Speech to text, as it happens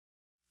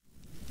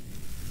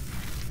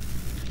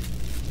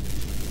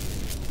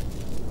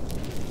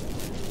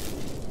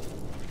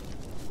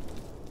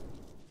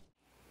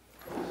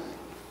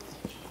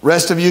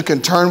Rest of you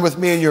can turn with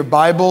me in your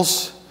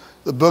Bibles,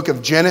 the book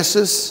of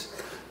Genesis.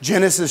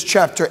 Genesis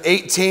chapter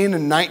 18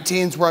 and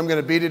 19 is where I'm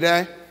going to be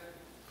today.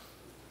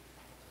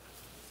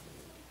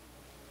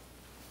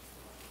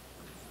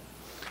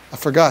 I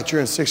forgot, you're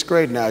in 6th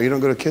grade now. You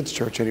don't go to kids'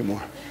 church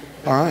anymore.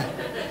 All right.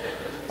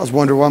 I was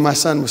wondering why my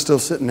son was still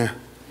sitting there.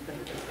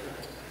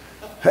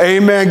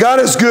 Amen. God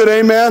is good.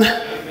 Amen.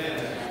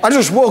 I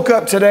just woke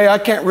up today. I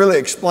can't really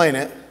explain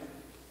it.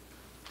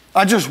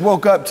 I just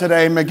woke up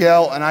today,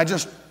 Miguel, and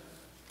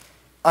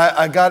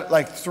I got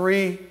like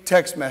 3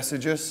 text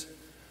messages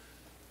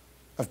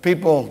of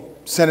people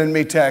sending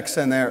me texts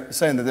and they're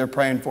saying that they're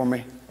praying for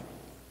me.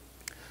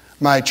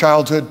 My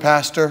childhood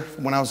pastor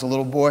when I was a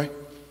little boy,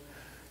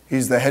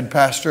 he's the head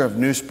pastor of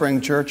New Spring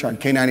Church on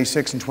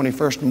K96 and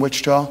 21st in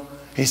Wichita.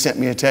 He sent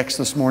me a text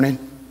this morning.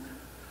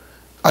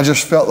 I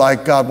just felt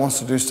like God wants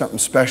to do something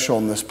special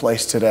in this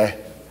place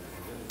today.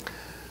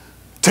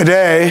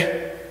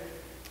 Today,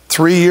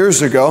 3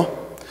 years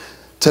ago,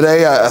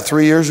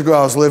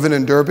 I was living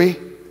in Derby.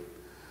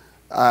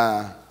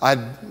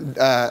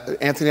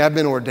 Anthony, I've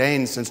been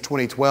ordained since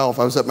 2012.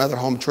 I was at Mother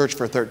Home Church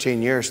for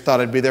 13 years.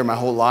 Thought I'd be there my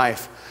whole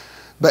life.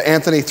 But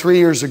Anthony, 3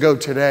 years ago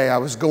today, I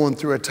was going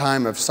through a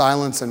time of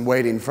silence and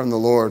waiting from the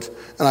Lord.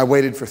 And I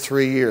waited for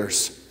 3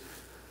 years.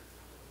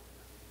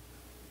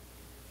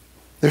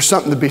 There's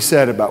something to be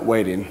said about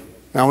waiting.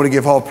 And I want to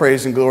give all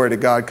praise and glory to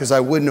God because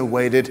I wouldn't have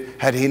waited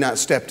had He not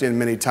stepped in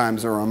many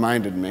times and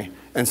reminded me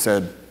and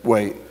said,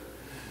 wait.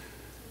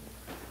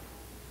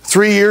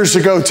 3 years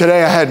ago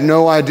today, I had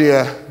no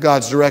idea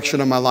God's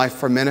direction on my life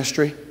for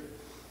ministry.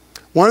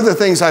 One of the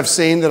things I've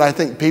seen that I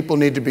think people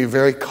need to be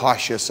very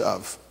cautious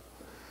of,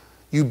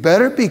 you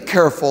better be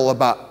careful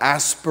about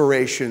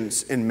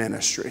aspirations in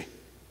ministry.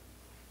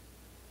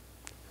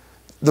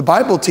 The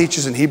Bible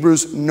teaches in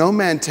Hebrews, no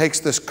man takes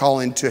this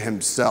calling to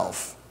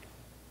himself.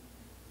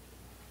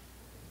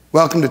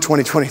 Welcome to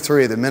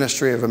 2023, the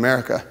ministry of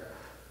America.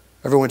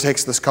 Everyone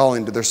takes this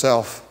calling to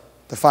theirself,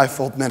 the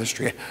fivefold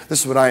ministry.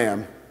 This is what I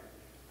am.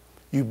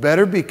 You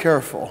better be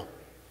careful.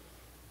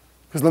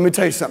 Because let me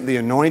tell you something, the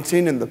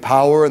anointing and the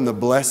power and the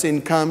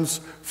blessing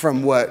comes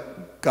from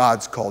what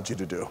God's called you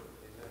to do.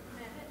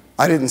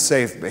 I didn't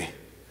save me.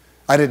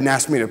 I didn't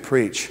ask me to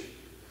preach.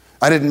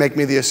 I didn't make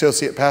me the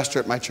associate pastor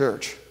at my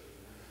church.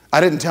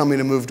 I didn't tell me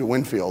to move to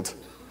Winfield.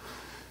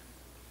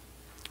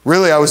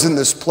 Really, I was in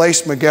this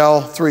place,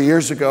 Miguel, 3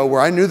 years ago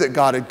where I knew that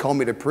God had called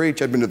me to preach.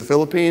 I'd been to the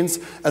Philippines.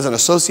 As an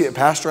associate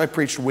pastor, I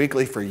preached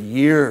weekly for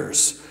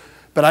years.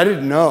 But I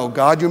didn't know,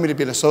 God, do you want me to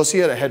be an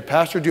associate, a head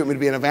pastor? Do you want me to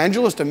be an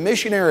evangelist, a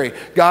missionary?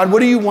 God, what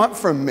do you want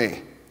from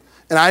me?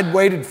 And I'd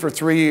waited for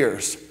 3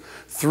 years.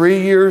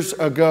 3 years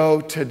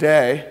ago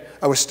today,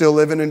 I was still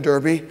living in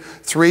Derby.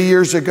 3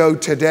 years ago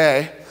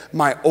today,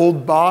 my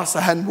old boss,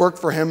 I hadn't worked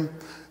for him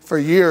for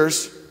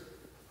years.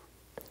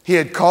 He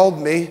had called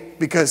me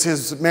because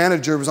his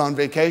manager was on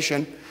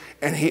vacation,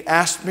 and he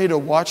asked me to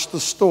watch the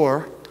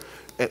store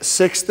at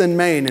 6th and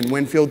Main in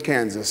Winfield,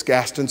 Kansas,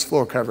 Gaston's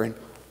floor covering.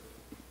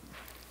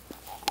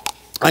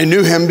 I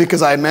knew him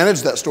because I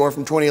managed that store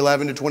from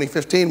 2011 to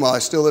 2015 while I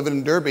was still living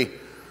in Derby.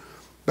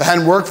 But I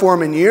hadn't worked for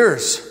him in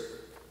years.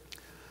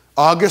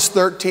 August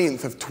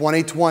 13th of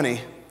 2020,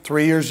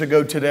 3 years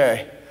ago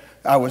today,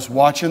 I was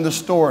watching the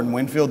store in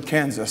Winfield,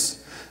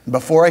 Kansas.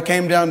 Before I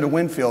came down to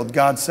Winfield,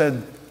 God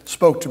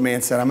spoke to me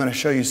and said, I'm going to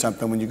show you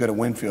something when you go to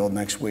Winfield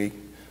next week.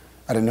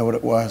 I didn't know what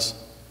it was.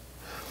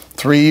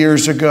 3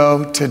 years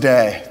ago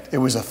today, it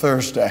was a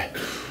Thursday,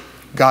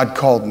 God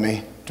called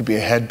me to be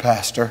a head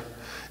pastor.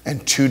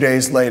 And 2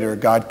 days later,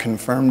 God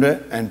confirmed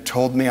it and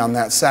told me on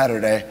that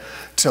Saturday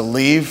to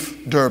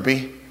leave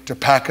Derby, to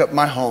pack up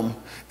my home,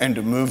 and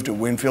to move to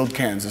Winfield,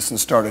 Kansas and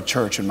start a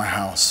church in my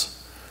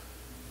house.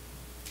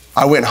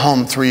 I went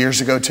home 3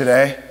 years ago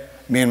today.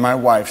 Me and my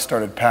wife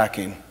started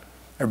packing.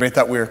 Everybody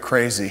thought we were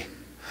crazy.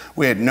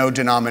 We had no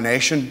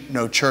denomination,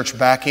 no church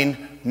backing,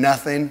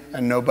 nothing,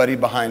 and nobody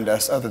behind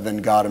us other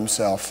than God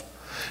Himself.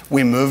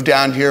 We moved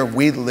down here.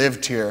 We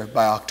lived here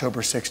by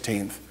October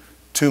 16th,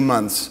 2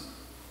 months.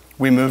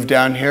 We moved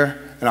down here,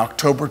 and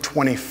October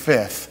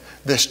 25th,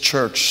 this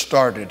church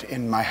started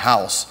in my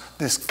house.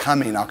 This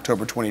coming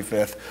October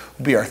 25th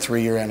will be our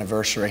 3-year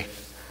anniversary.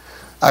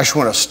 I just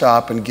want to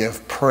stop and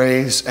give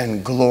praise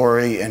and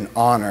glory and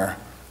honor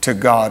to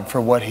God for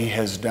what He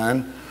has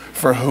done,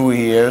 for who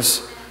He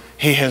is.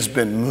 He has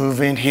been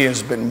moving. He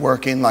has been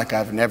working like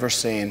I've never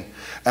seen.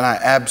 And I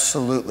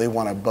absolutely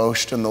want to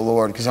boast in the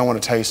Lord because I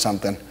want to tell you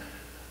something.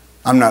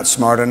 I'm not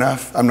smart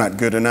enough. I'm not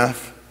good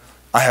enough.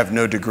 I have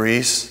no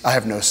degrees. I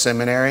have no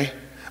seminary.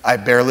 I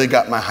barely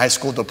got my high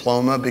school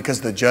diploma because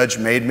the judge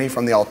made me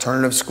from the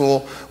alternative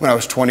school when I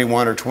was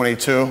 21 or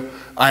 22.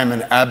 I am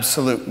an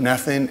absolute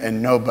nothing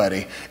and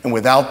nobody. And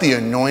without the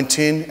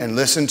anointing, and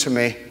listen to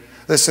me,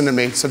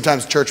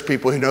 sometimes church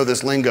people who know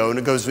this lingo, and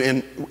it goes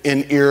in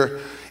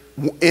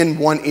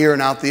one ear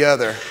and out the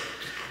other.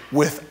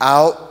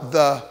 Without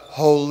the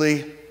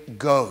Holy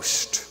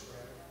Ghost.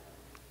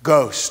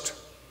 Ghost.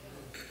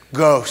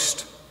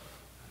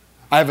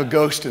 I have a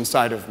ghost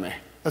inside of me.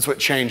 That's what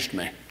changed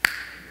me.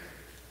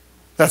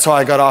 That's how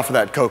I got off of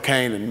that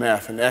cocaine and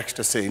meth and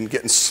ecstasy and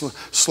getting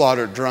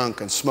slaughtered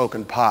drunk and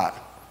smoking pot.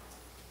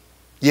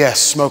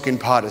 Yes, smoking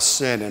pot is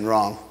sin and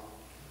wrong.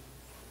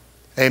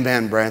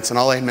 Amen, Branson.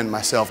 I'll amen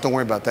myself. Don't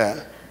worry about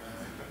that.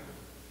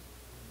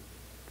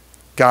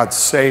 God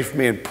saved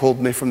me and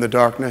pulled me from the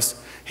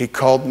darkness. He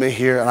called me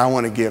here, and I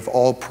want to give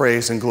all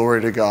praise and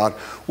glory to God.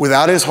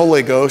 Without His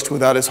Holy Ghost,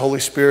 without His Holy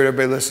Spirit,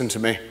 everybody listen to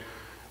me.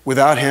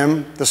 Without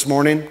Him this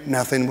morning,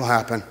 nothing will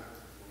happen.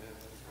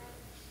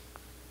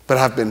 But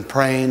I've been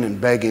praying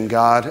and begging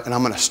God, and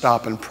I'm going to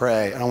stop and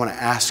pray. And I want to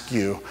ask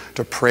you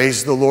to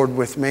praise the Lord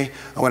with me.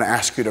 I want to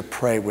ask you to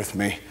pray with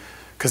me.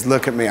 Because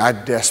look at me, I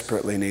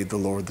desperately need the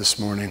Lord this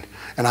morning.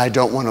 And I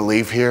don't want to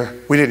leave here.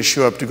 We didn't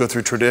show up to go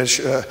through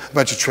a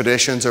bunch of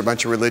traditions or a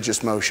bunch of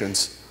religious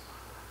motions.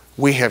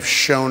 We have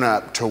shown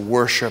up to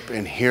worship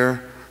and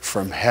hear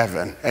from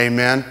heaven.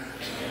 Amen.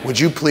 Would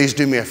you please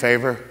do me a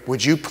favor?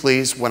 Would you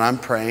please, when I'm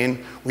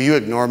praying, will you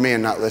ignore me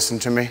and not listen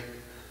to me?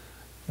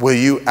 Will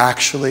you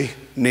actually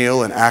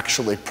kneel and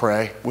actually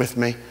pray with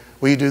me?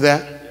 Will you do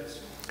that?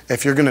 Yes.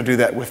 If you're going to do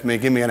that with me,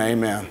 give me an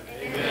amen.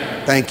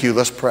 Amen. Thank you.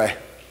 Let's pray.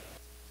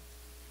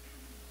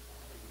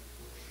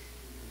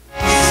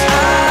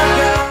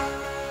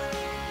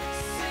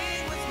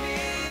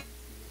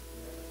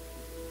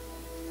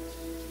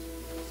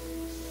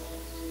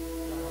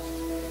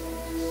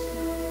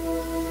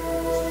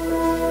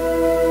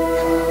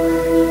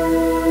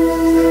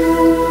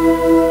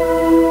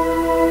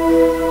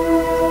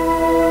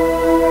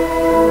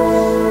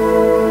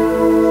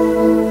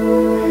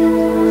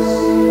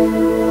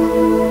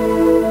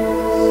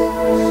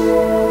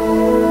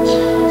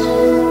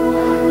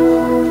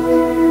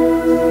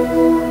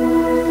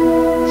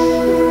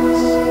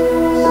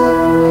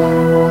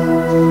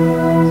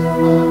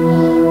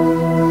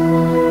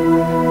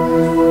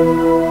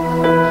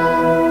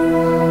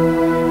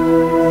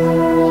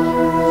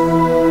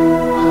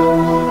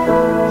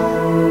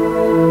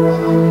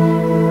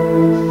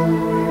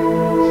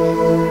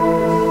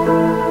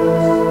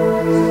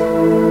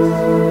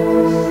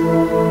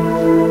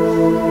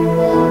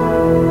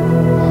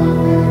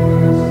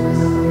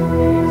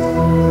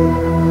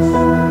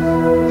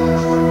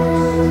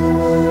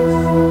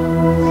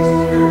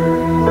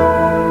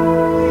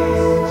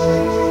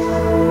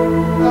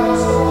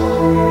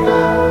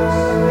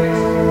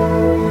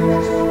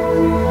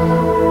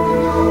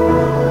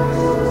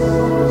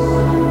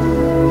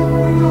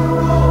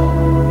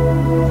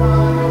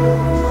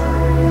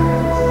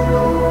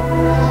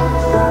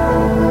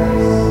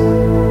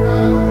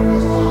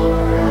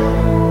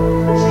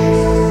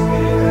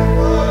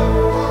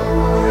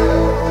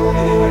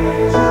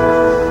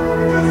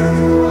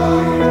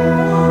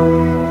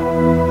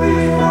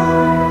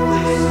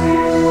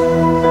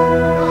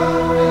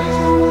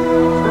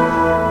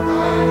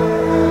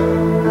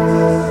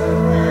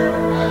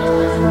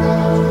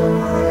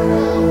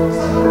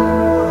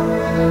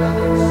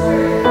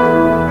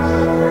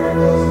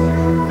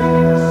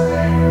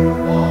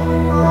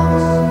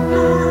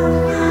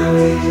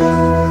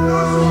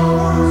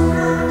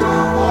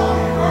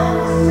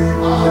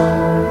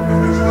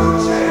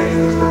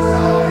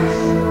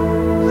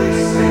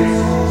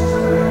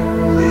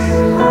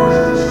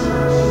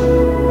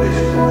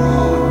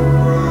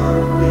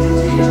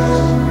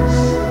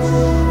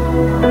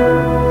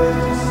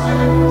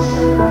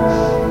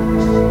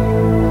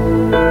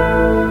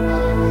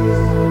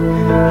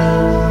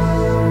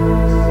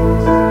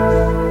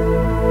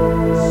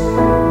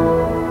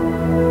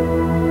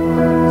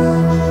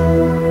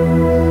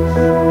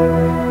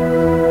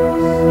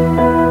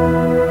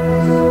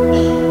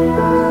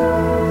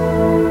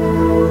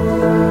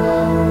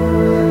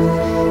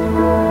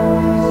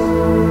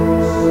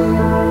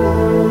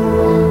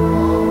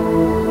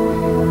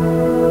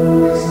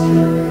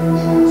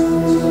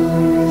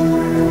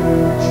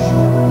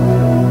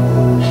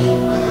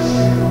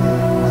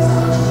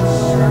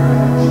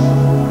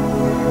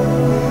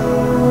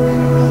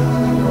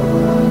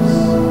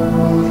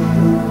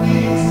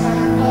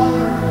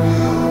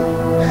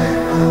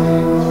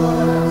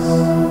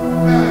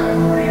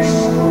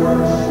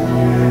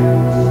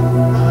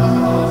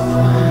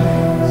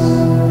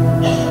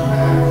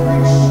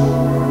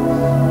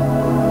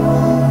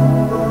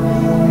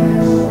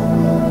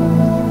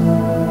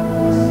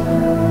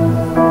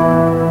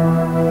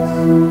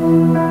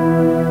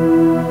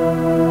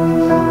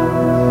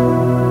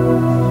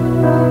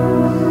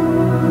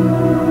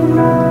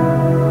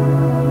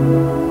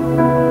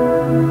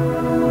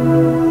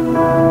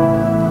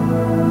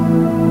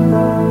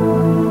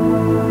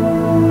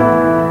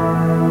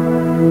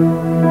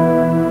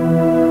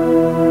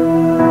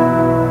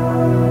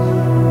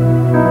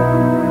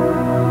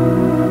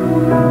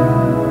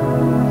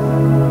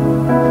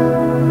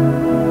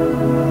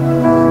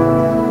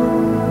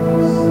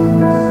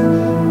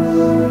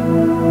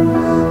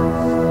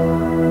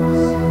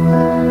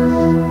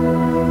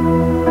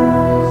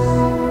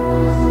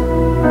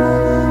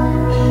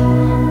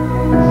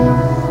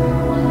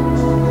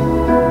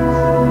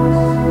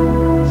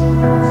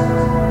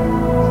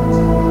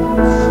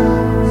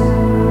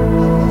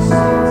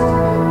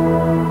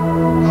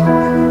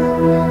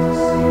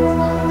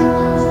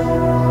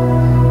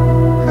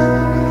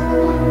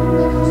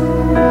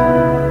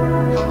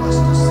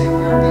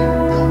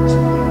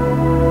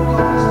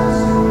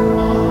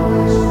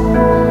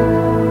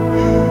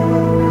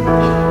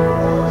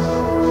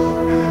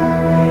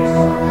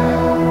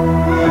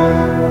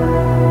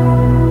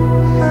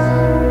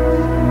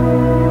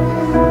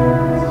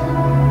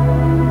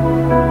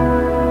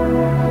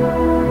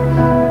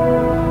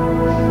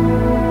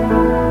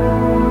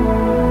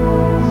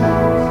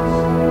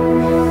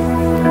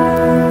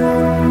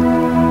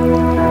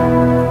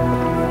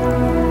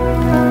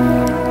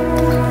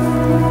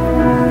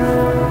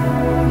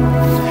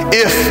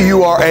 If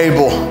you are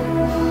able,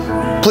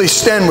 please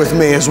stand with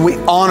me as we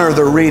honor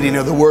the reading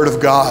of the Word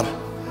of God.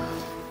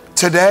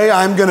 Today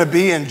I'm going to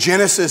be in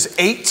Genesis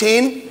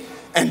 18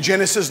 and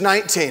Genesis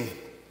 19.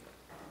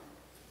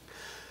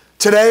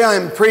 Today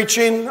I'm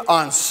preaching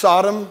on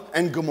Sodom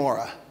and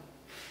Gomorrah.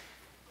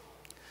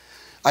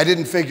 I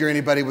didn't figure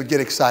anybody would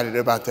get excited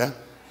about that.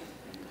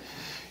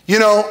 You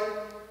know,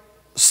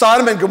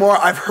 Sodom and Gomorrah,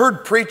 I've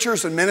heard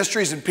preachers and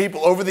ministries and people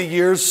over the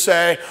years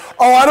say,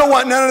 oh, I don't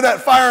want none of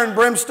that fire and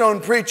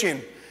brimstone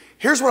preaching.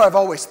 Here's what I've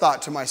always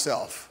thought to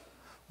myself.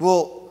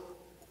 Well,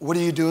 what are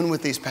you doing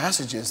with these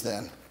passages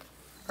then?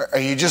 Are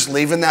you just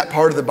leaving that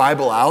part of the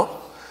Bible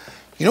out?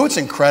 You know what's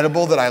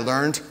incredible that I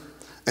learned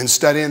in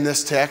studying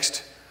this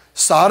text?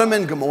 Sodom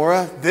and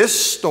Gomorrah, this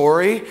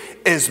story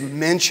is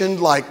mentioned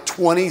like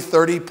 20,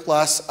 30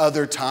 plus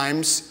other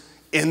times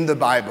in the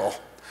Bible.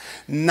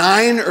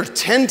 9 or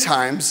 10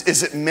 times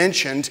is it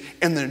mentioned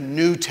in the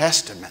New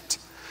Testament.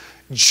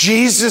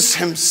 Jesus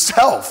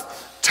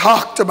himself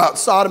talked about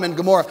Sodom and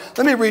Gomorrah.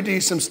 Let me read to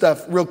you some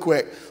stuff real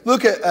quick.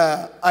 Look at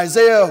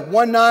Isaiah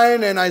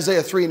 1:9 and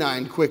Isaiah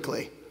 3:9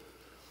 quickly.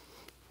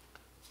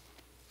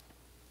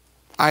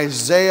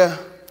 Isaiah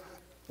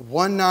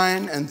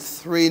 1:9 and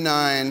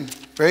 3:9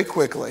 very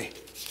quickly.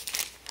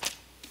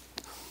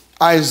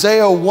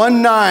 Isaiah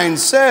 1:9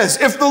 says,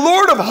 if the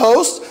Lord of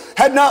hosts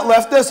had not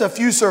left us a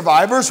few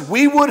survivors,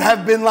 we would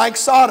have been like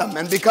Sodom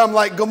and become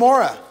like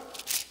Gomorrah.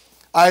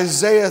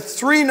 Isaiah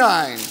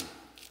 3:9.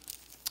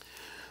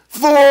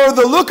 For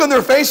the look on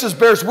their faces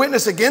bears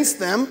witness against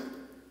them.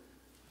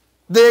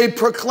 They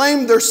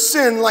proclaim their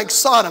sin like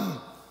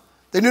Sodom.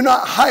 They do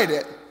not hide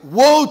it.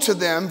 Woe to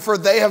them, for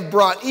they have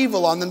brought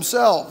evil on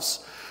themselves.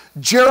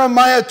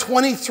 Jeremiah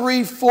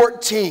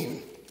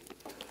 23:14.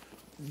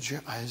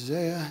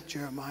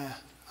 Jeremiah.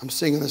 I'm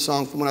singing the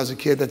song from when I was a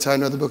kid. That's how I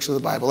know the books of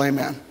the Bible.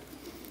 Amen.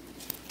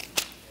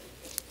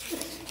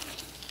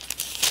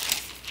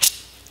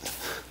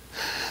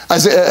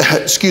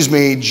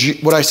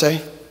 What'd I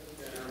say?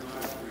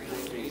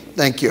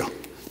 Thank you.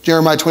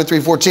 Jeremiah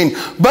 23:14.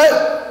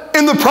 But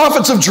in the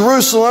prophets of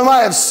Jerusalem I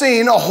have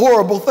seen a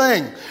horrible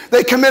thing.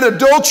 They commit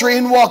adultery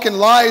and walk in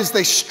lies.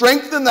 They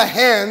strengthen the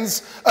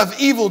hands of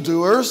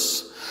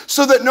evildoers,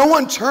 so that no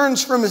one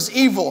turns from his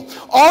evil.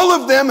 All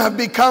of them have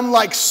become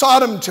like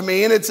Sodom to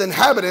me, and its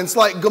inhabitants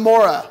like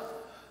Gomorrah.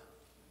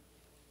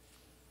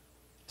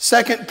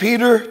 2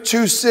 Peter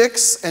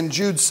 2:6 and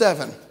Jude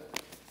 7.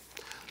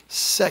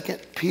 2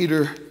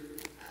 Peter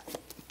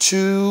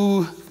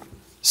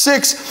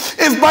 2:6.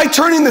 If by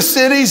turning the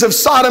cities of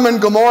Sodom and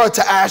Gomorrah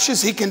to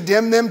ashes, he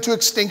condemned them to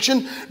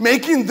extinction,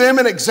 making them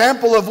an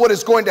example of what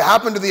is going to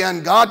happen to the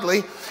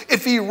ungodly,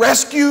 if he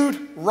rescued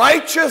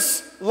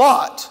righteous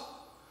Lot.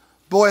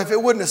 Boy, if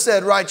it wouldn't have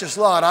said righteous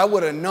Lot, I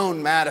would have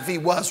known, Matt, if he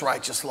was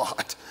righteous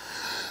Lot.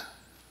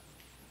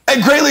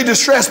 And greatly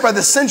distressed by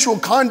the sensual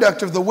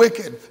conduct of the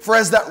wicked. For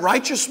as that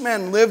righteous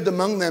man lived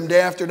among them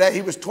day after day,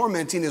 he was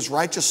tormenting his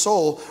righteous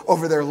soul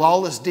over their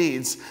lawless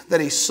deeds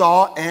that he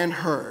saw and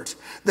heard.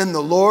 Then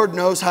the Lord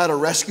knows how to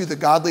rescue the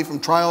godly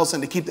from trials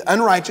and to keep the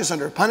unrighteous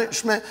under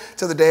punishment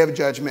to the day of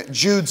judgment.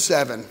 Jude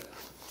 7.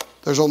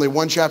 There's only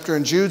one chapter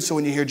in Jude, so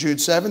when you hear Jude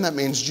 7, that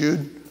means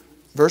Jude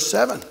verse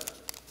 7.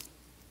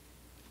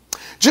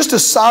 Just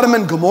as Sodom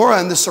and Gomorrah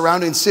and the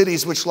surrounding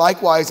cities, which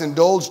likewise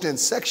indulged in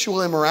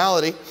sexual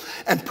immorality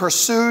and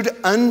pursued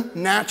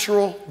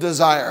unnatural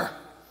desire,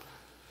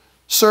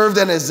 served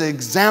as an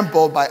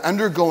example by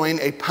undergoing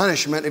a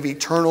punishment of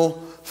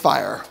eternal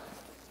fire.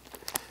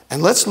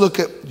 And let's look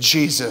at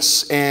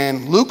Jesus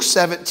in Luke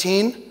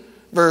 17,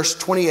 verse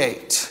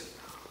 28.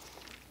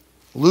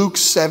 Luke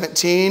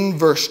 17,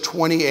 verse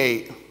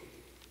 28.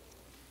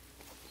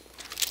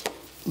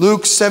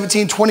 Luke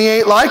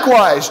 17:28,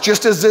 likewise,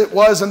 just as it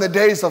was in the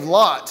days of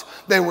Lot,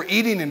 they were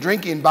eating and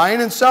drinking, buying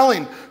and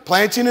selling,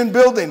 planting and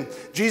building.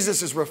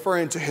 Jesus is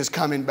referring to his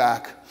coming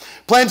back.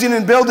 Planting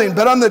and building.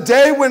 But on the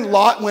day when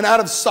Lot went out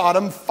of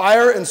Sodom,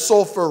 fire and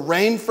sulfur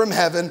rained from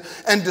heaven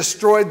and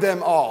destroyed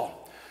them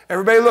all.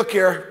 Everybody look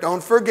here.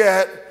 Don't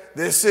forget,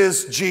 this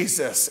is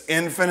Jesus,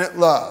 infinite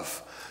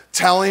love,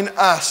 telling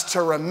us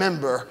to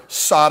remember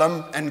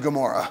Sodom and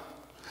Gomorrah.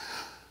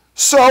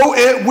 So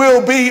it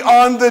will be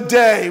on the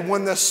day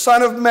when the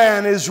Son of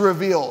Man is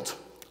revealed.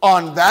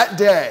 On that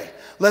day,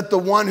 let the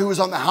one who is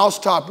on the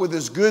housetop with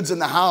his goods in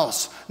the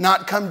house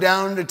not come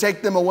down to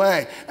take them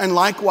away. And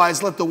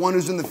likewise, let the one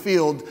who's in the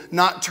field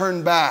not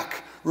turn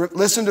back.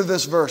 Listen to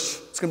this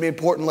verse. It's going to be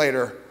important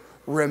later.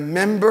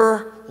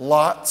 Remember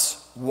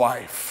Lot's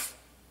wife.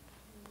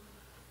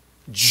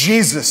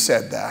 Jesus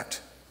said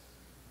that.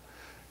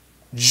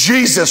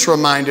 Jesus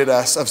reminded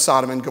us of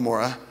Sodom and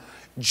Gomorrah.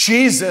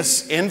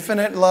 Jesus,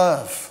 infinite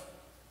love,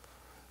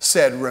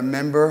 said,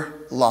 remember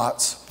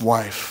Lot's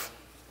wife.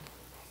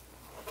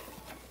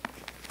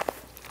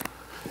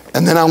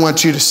 And then I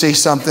want you to see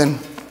something.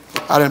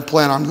 I didn't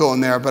plan on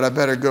going there, but I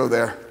better go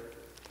there.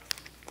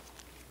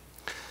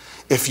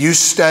 If you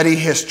study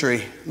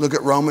history, look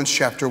at Romans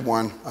chapter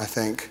 1, I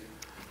think.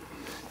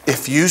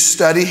 If you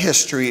study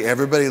history,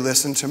 everybody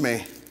listen to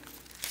me.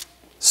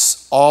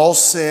 All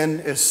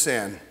sin is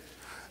sin.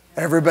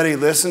 Everybody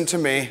listen to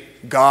me.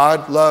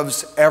 God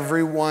loves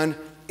everyone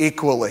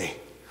equally.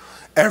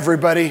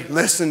 Everybody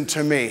listen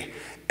to me.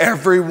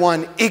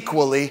 Everyone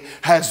equally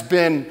has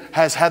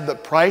had the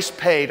price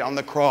paid on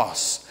the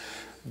cross.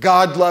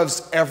 God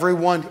loves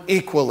everyone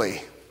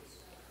equally.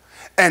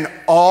 And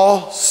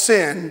all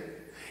sin,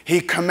 he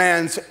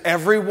commands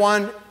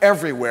everyone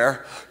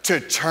everywhere to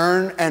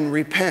turn and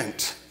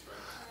repent.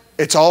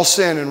 It's all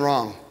sin and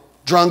wrong.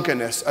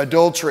 Drunkenness,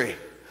 adultery.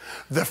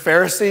 The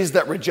Pharisees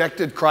that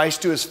rejected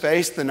Christ to his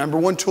face, the number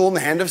one tool in the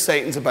hand of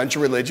Satan's a bunch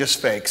of religious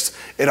fakes.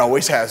 It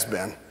always has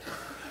been.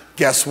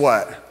 Guess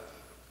what?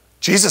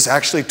 Jesus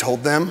actually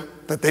told them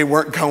that they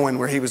weren't going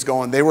where he was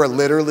going. They were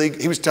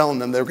he was telling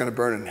them they were going to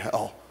burn in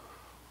hell.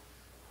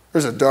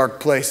 There's a dark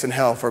place in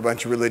hell for a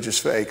bunch of religious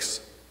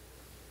fakes.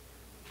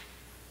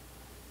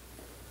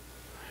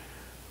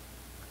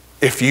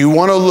 If you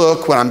want to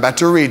look, what I'm about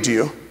to read to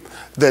you,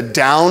 the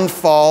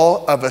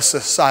downfall of a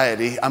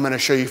society, I'm going to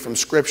show you from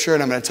Scripture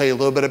and I'm going to tell you a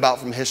little bit about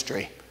from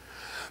history.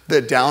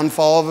 The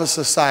downfall of a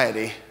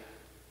society,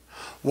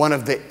 one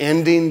of the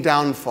ending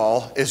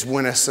downfall is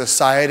when a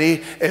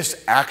society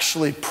is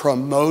actually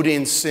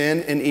promoting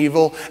sin and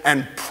evil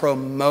and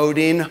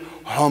promoting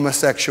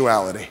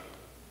homosexuality.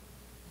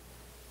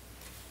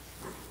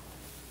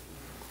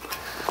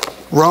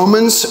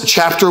 Romans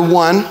chapter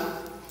 1,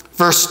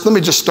 let me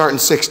just start in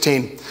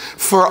 16.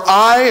 For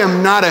I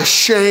am not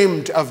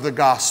ashamed of the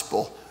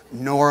gospel,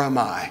 nor am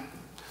I.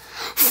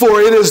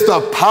 For it is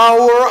the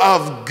power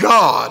of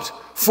God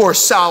for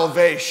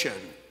salvation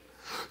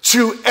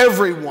to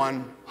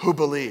everyone who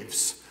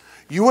believes.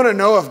 You want to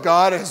know if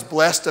God has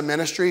blessed a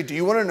ministry? Do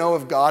you want to know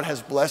if God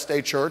has blessed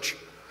a church?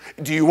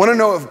 Do you want to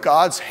know if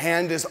God's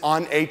hand is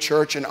on a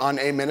church and on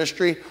a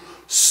ministry?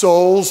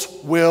 Souls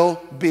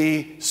will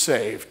be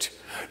saved.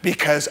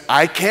 Because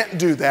I can't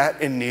do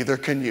that and neither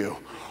can you.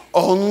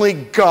 Only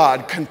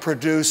God can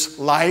produce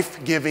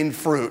life-giving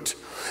fruit.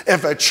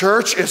 If a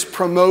church is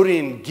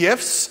promoting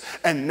gifts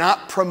and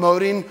not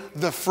promoting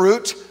the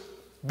fruit,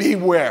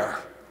 beware.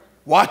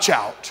 Watch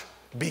out.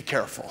 Be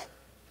careful.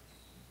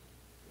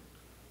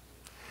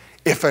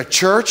 If a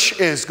church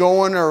is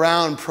going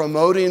around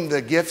promoting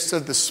the gifts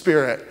of the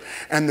Spirit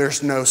and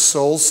there's no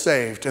souls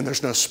saved and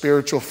there's no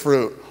spiritual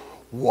fruit,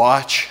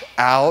 watch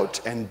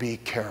out and be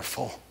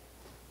careful.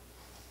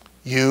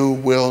 You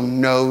will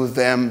know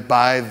them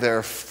by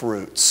their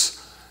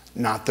fruits,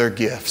 not their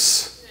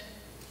gifts.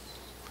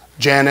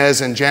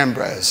 Jannes and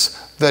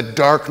Jambres, the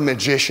dark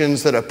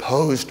magicians that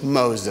opposed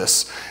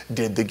Moses,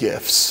 did the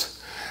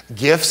gifts.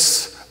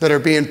 Gifts that are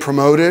being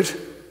promoted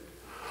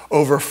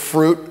over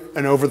fruit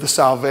and over the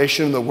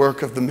salvation and the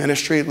work of the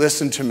ministry.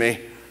 Listen to me.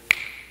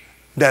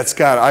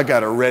 I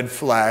got a red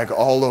flag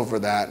all over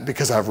that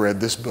because I've read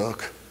this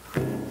book.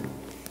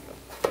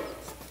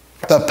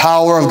 The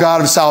power of God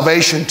of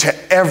salvation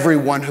to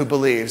everyone who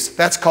believes.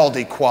 That's called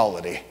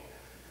equality.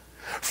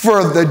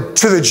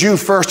 To the Jew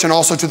first and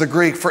also to the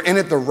Greek, for in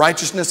it the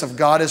righteousness of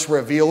God is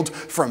revealed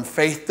from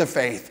faith to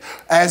faith.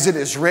 As it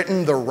is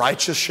written, the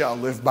righteous shall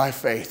live by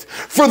faith.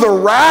 For the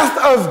wrath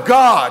of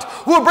God.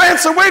 Well,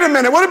 Branson, wait a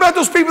minute. What about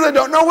those people that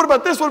don't know? What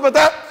about this? What about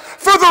that?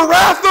 For the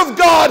wrath of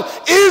God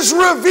is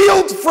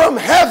revealed from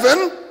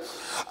heaven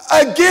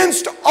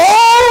against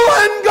all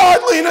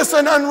ungodliness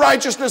and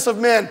unrighteousness of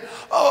men.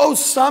 Oh,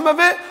 some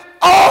of it?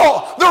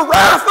 All. The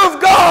wrath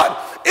of God.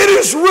 It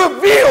is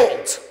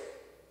revealed.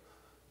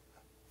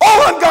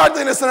 All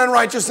ungodliness and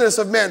unrighteousness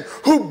of men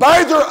who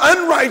by their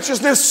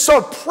unrighteousness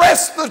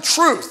suppress the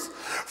truth.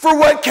 For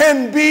what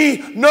can be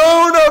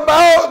known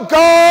about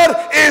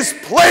God is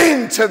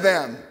plain to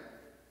them.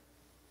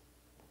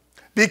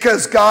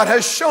 Because God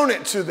has shown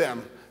it to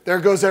them. There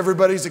goes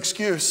everybody's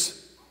excuse.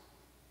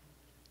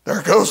 There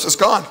it goes, it's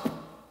gone.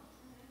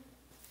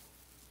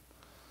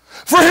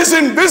 For his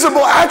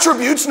invisible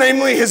attributes,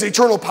 namely his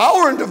eternal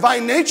power and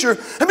divine nature,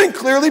 have been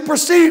clearly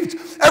perceived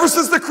ever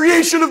since the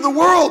creation of the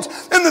world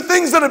and the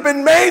things that have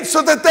been made,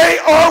 so that they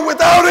are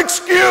without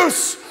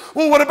excuse.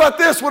 Well, what about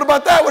this? What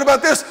about that? What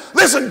about this?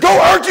 Listen, go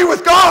argue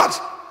with God.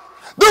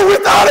 They're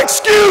without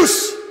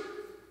excuse.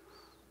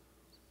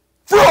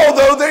 For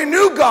although they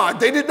knew God,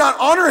 they did not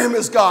honor him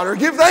as God or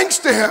give thanks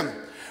to him.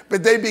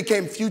 But they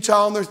became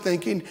futile in their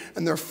thinking,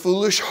 and their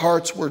foolish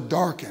hearts were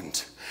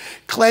darkened.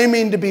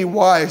 Claiming to be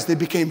wise, they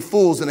became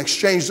fools and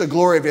exchanged the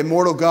glory of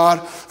immortal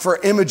God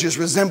for images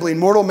resembling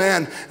mortal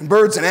man and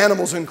birds and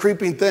animals and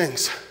creeping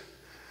things.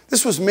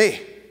 This was me.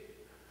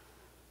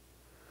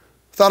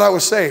 Thought I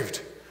was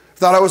saved.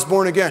 Thought I was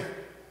born again.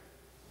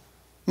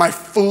 My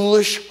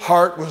foolish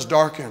heart was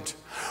darkened.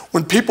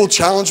 When people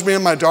challenged me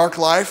in my dark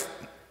life,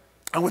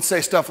 I would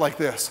say stuff like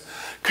this.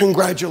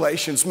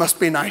 Congratulations, must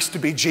be nice to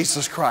be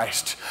Jesus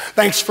Christ.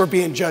 Thanks for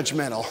being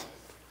judgmental.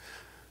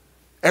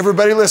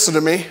 Everybody listen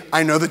to me.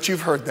 I know that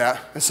you've heard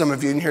that, and some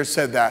of you in here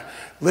said that.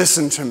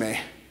 Listen to me.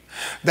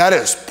 That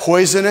is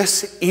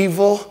poisonous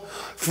evil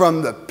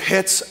from the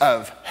pits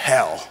of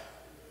hell.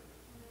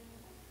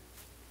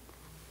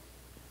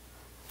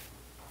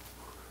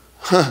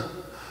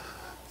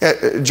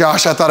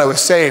 Josh, I thought I was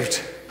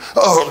saved.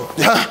 Oh,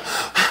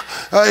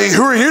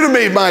 who are you to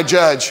be my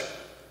judge?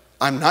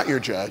 I'm not your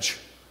judge.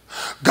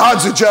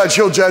 God's a judge.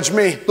 He'll judge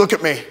me. Look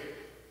at me.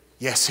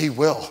 Yes, he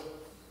will.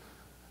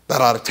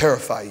 That ought to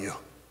terrify you.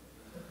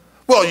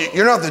 Well,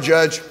 you're not the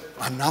judge.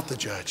 I'm not the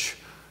judge.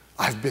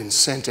 I've been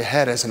sent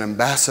ahead as an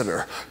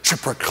ambassador to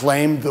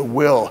proclaim the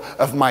will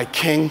of my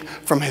king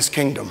from his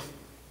kingdom.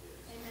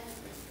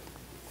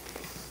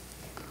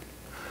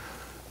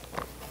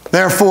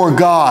 Therefore,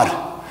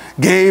 God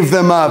gave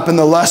them up in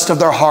the lust of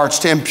their hearts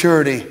to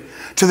impurity,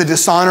 to the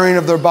dishonoring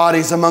of their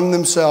bodies among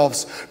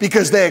themselves,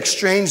 because they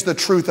exchanged the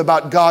truth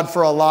about God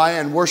for a lie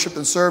and worshiped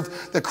and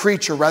served the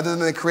creature rather than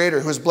the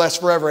Creator, who is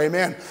blessed forever.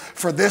 Amen.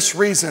 For this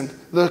reason,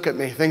 look at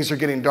me, things are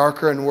getting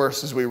darker and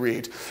worse as we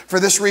read. For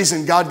this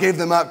reason, God gave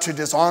them up to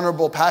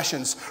dishonorable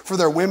passions, for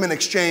their women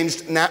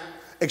exchanged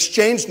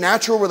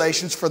natural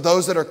relations for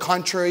those that are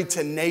contrary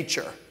to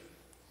nature.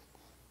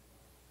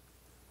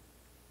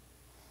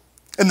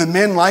 And the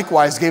men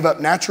likewise gave up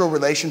natural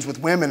relations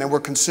with women and were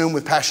consumed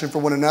with passion for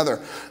one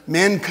another,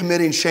 men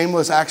committing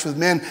shameless acts with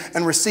men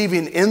and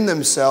receiving in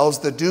themselves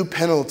the due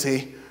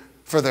penalty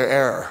for their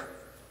error.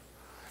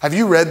 Have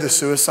you read the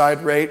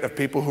suicide rate of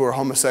people who are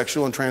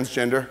homosexual and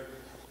transgender?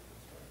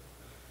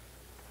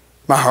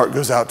 My heart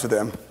goes out to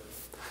them.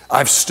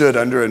 I've stood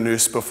under a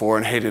noose before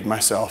and hated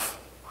myself.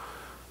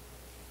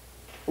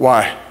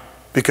 Why?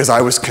 Because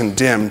I was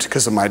condemned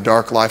because of my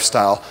dark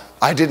lifestyle.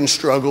 I didn't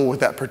struggle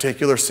with that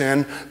particular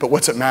sin, but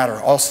what's it matter?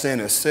 All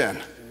sin is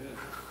sin.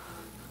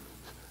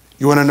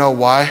 You want to know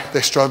why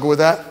they struggle with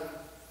that?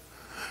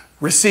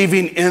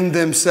 Receiving in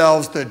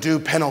themselves the due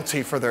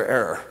penalty for their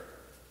error.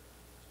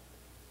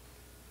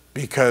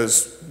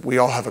 Because we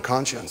all have a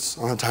conscience.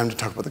 I don't have time to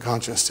talk about the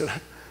conscience today.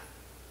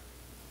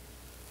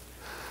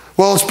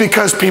 Well, it's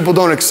because people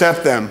don't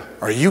accept them.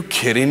 Are you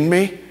kidding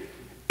me?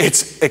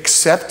 It's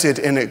accepted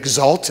and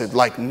exalted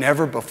like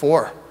never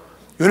before.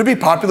 You want to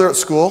be popular at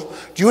school?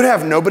 Do you want to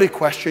have nobody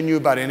question you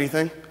about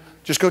anything?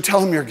 Just go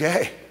tell them you're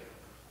gay.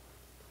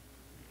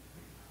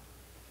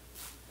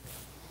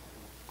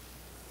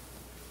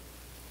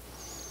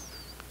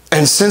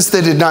 And since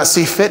they did not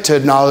see fit to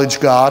acknowledge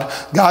God,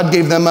 God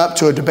gave them up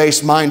to a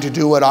debased mind to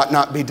do what ought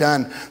not be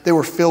done. They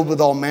were filled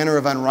with all manner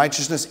of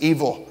unrighteousness,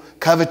 evil,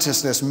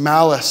 covetousness,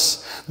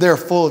 malice. They are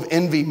full of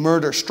envy,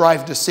 murder,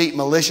 strife, deceit,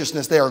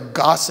 maliciousness. They are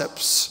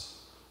gossips,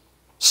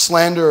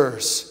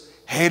 slanderers,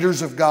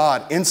 haters of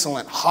God,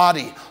 insolent,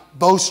 haughty,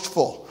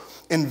 boastful,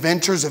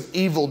 inventors of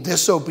evil,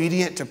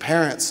 disobedient to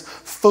parents,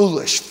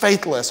 foolish,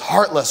 faithless,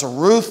 heartless,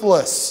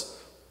 ruthless.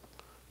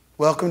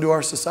 Welcome to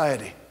our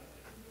society.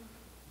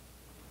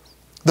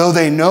 Though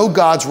they know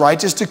God's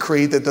righteous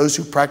decree that those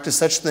who practice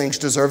such things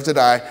deserve to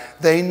die,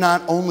 they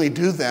not only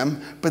do them,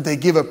 but they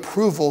give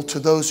approval to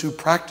those who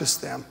practice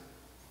them.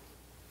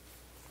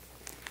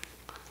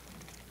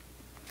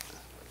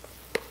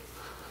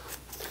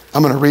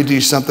 I'm going to read to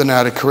you something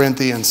out of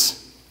Corinthians.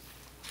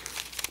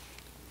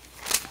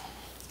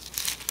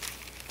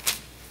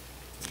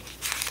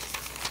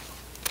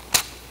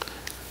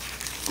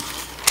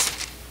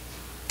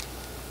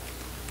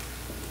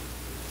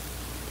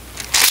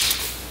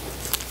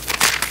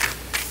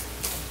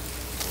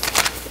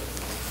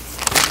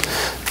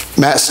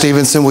 Matt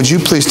Stevenson, would you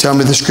please tell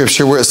me the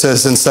scripture where it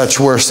says, "And such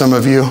were some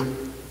of you"?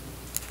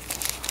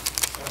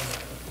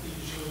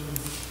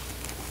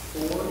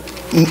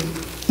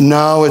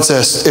 No,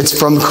 it's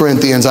from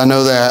Corinthians. I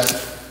know that.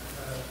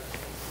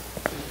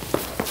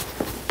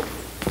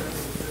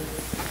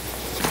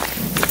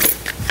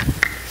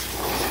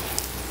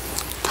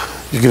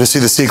 You're going to see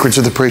the secrets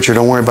of the preacher.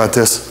 Don't worry about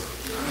this.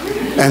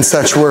 And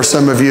such were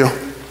some of you.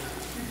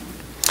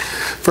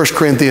 1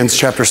 Corinthians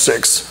chapter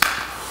 6.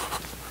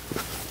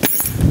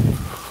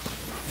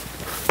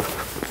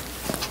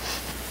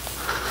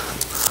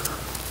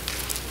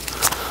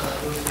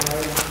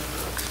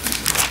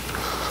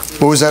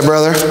 What was that,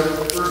 brother?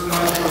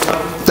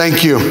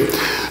 Thank you.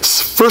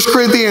 1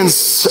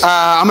 Corinthians,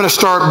 I'm going to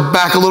start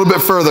back a little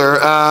bit further.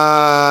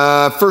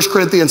 1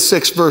 Corinthians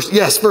 6,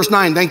 verse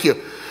 9, thank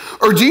you.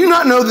 Or do you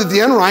not know that the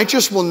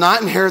unrighteous will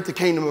not inherit the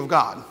kingdom of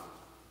God?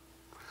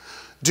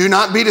 Do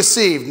not be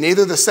deceived,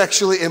 neither the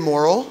sexually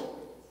immoral.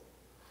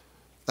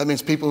 That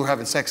means people who are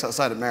having sex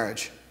outside of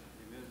marriage.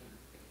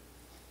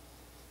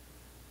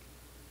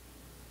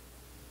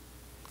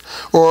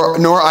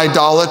 Nor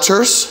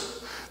idolaters.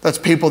 That's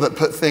people that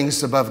put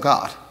things above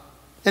God.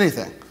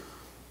 Anything.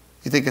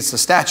 You think it's the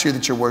statue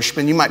that you're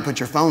worshiping. You might put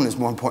your phone as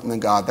more important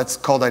than God. That's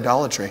called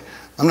idolatry.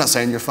 I'm not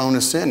saying your phone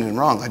is sin and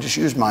wrong. I just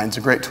use mine. It's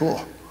a great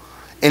tool.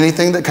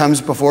 Anything that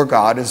comes before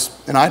God is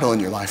an idol in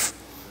your life.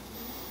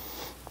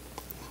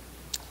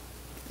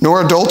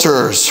 Nor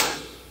adulterers,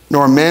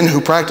 nor men who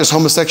practice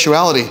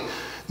homosexuality,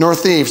 nor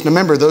thieves. Now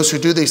remember, those who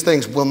do these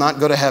things will not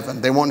go to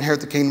heaven. They won't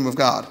inherit the kingdom of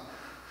God.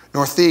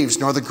 Nor thieves,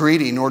 nor the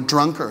greedy, nor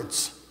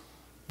drunkards.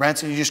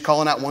 Branson, you just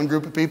calling out one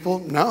group of people?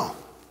 No.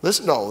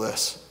 Listen to all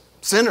this.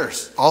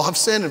 Sinners. All have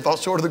sinned and fall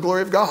short of the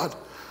glory of God.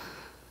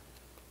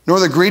 Nor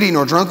the greedy,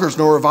 nor drunkards,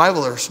 nor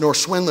revilers, nor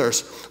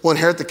swindlers will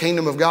inherit the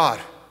kingdom of God.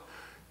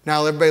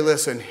 Now, everybody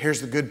listen. Here's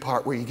the good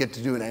part where you get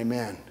to do an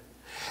amen.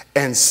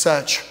 And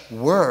such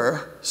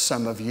were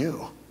some of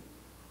you.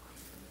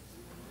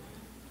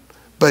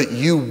 but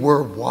you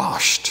were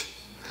washed.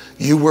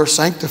 You were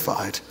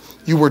sanctified.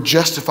 You were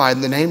justified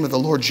in the name of the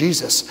Lord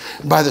Jesus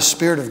by the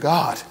Spirit of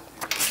God.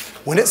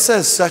 When it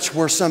says such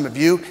were some of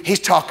you, he's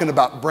talking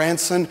about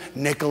Branson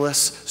Nicholas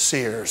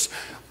Sears.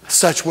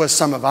 Such was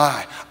some of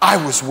I.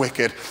 I was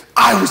wicked.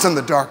 I was in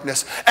the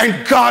darkness.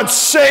 And God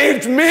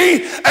saved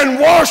me and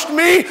washed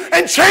me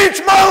and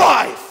changed my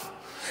life.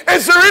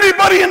 Is there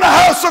anybody in the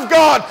house of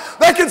God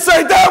that can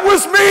say, that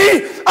was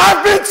me,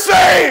 I've been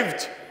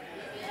saved?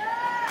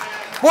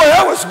 Boy,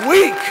 that was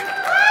weak.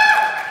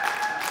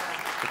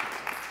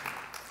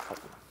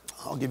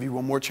 I'll give you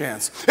one more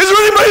chance. Is there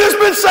anybody that's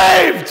been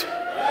saved?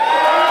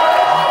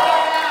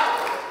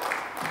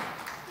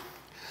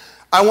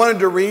 I wanted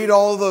to read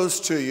all of those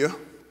to you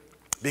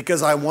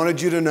because I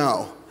wanted you to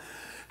know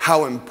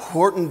how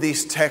important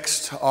these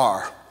texts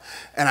are.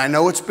 And I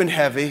know it's been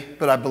heavy,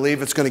 but I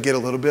believe it's going to get a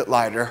little bit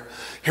lighter.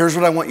 Here's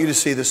what I want you to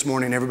see this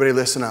morning. Everybody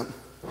listen up.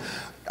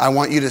 I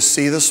want you to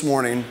see this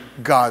morning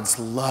God's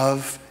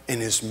love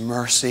and His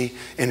mercy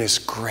and His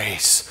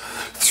grace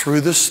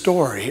through the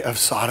story of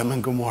Sodom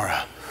and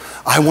Gomorrah.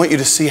 I want you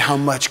to see how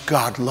much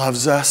God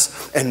loves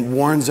us and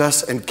warns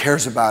us and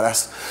cares about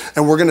us.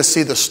 And we're going to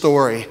see the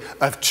story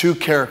of two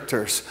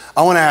characters.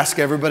 I want to ask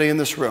everybody in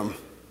this room.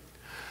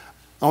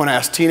 I want to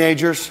ask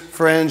teenagers,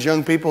 friends,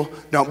 young people,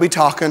 don't be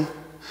talking.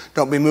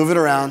 Don't be moving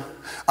around.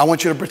 I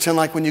want you to pretend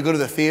like when you go to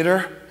the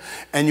theater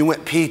and you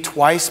went pee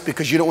twice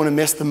because you don't want to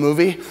miss the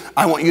movie.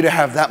 I want you to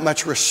have that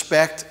much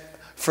respect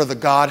for the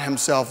God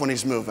Himself when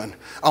He's moving.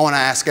 I want to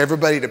ask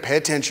everybody to pay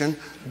attention.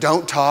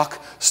 Don't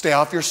talk. Stay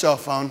off your cell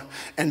phone.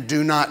 And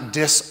do not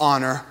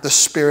dishonor the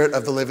Spirit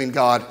of the living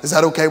God. Is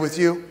that okay with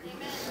you?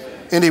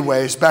 Amen.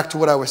 Anyways, back to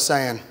what I was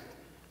saying.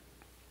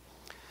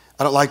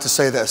 I don't like to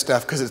say that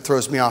stuff because it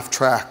throws me off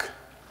track,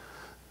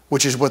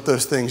 which is what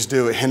those things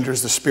do. It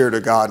hinders the Spirit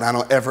of God, and I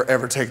don't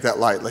ever take that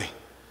lightly.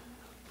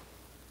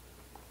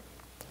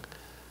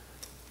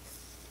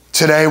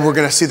 Today, we're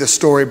going to see the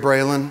story,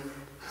 Braylon,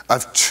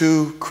 of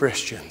two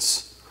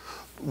Christians.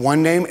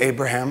 One named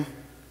Abraham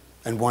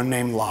and one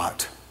named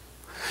Lot.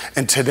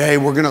 And today,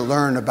 we're going to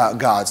learn about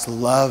God's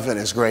love and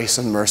His grace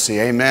and mercy.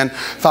 Amen.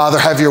 Father,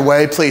 have your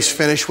way. Please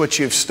finish what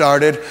you've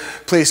started.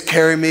 Please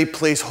carry me.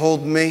 Please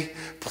hold me.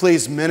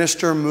 Please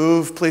minister,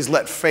 move. Please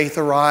let faith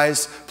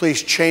arise.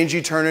 Please change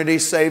eternity,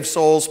 save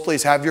souls.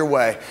 Please have your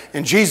way.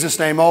 In Jesus'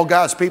 name, all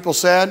God's people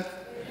said,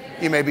 amen.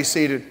 You may be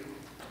seated.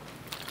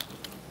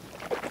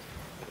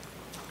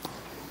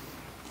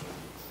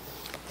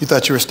 You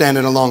thought you were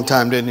standing a long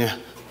time, didn't you?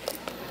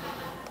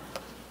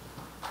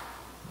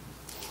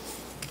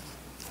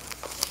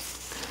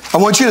 I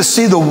want you to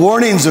see the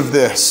warnings of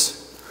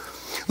this.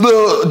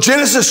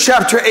 Genesis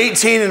chapter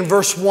 18 and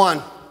verse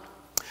 1.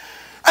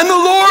 And the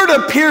Lord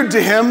appeared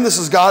to him. This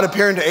is God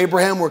appearing to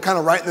Abraham. We're kind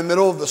of right in the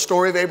middle of the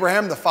story of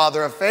Abraham, the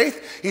father of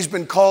faith. He's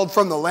been called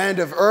from the land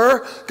of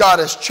Ur. God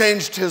has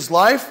changed his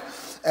life.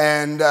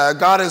 And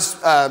God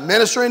is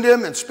ministering to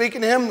him and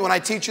speaking to him. When I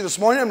teach you this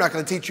morning, I'm not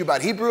going to teach you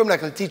about Hebrew. I'm not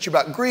going to teach you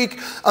about Greek.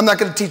 I'm not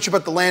going to teach you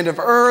about the land of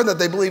Ur, that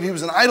they believe he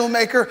was an idol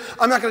maker.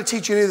 I'm not going to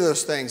teach you any of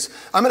those things.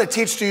 I'm going to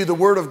teach to you the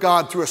Word of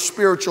God through a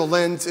spiritual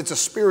lens. It's a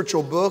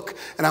spiritual book,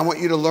 and I want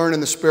you to learn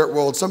in the spirit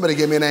world. Somebody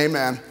give me an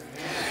amen.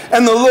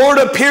 And the Lord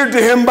appeared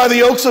to him by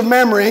the oaks of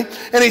Mamre,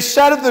 and he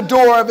sat at the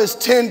door of his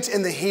tent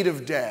in the heat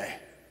of day.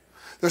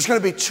 There's going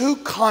to be two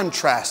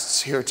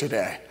contrasts here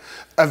today.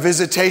 A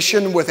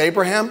visitation with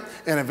Abraham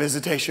and a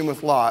visitation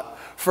with Lot.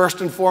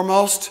 First and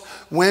foremost,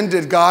 when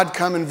did God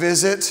come and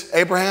visit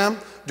Abraham?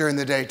 During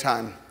the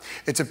daytime.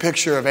 It's a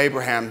picture of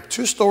Abraham.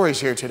 Two stories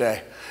here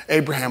today.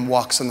 Abraham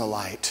walks in the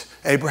light.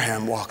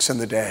 Abraham walks in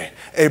the day.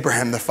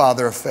 Abraham, the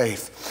father of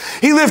faith.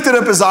 He lifted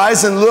up his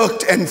eyes and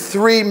looked, and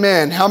three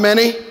men, how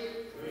many?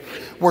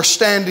 Were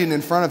standing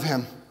in front of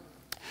him.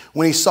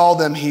 When he saw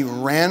them, he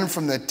ran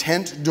from the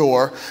tent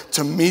door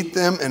to meet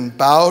them and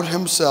bowed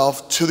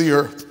himself to the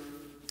earth.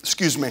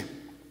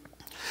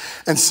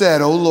 And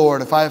said, O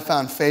Lord, if I have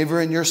found favor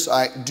in your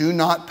sight, do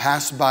not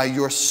pass by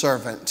your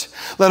servant.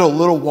 Let a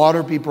little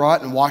water be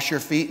brought and wash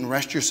your feet and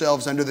rest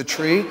yourselves under the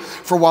tree.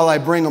 For while I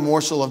bring a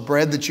morsel of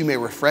bread that you may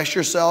refresh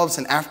yourselves,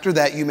 and after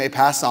that you may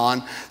pass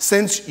on,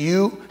 since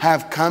you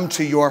have come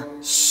to your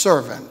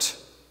servant.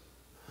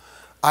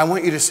 I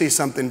want you to see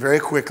something very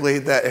quickly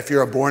that if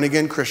you're a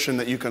born-again Christian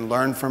that you can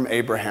learn from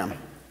Abraham.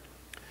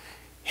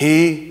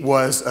 He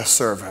was a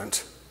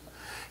servant.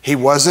 He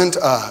wasn't,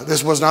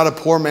 this was not a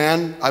poor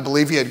man. I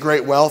believe he had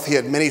great wealth. He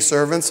had many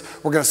servants.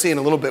 We're going to see in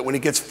a little bit when he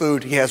gets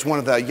food, he has one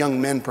of the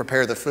young men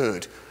prepare the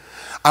food.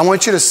 I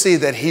want you to see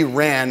that he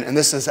ran, and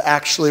this is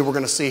actually, we're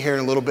going to see here in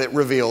a little bit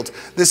revealed,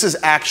 this is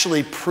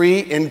actually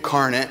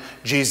pre-incarnate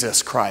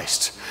Jesus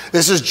Christ.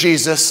 This is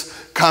Jesus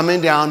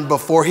coming down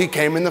before he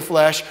came in the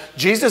flesh.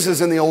 Jesus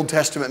is in the Old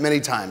Testament many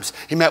times.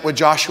 He met with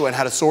Joshua and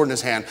had a sword in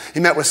his hand.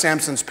 He met with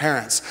Samson's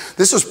parents.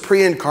 This is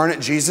pre-incarnate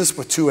Jesus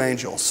with two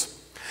angels.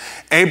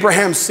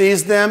 Abraham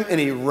sees them and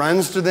he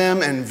runs to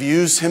them and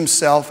views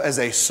himself as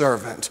a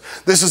servant.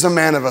 This is a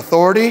man of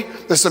authority.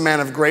 This is a man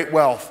of great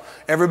wealth.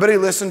 Everybody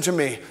listen to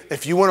me.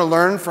 If you want to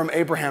learn from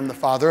Abraham, the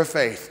father of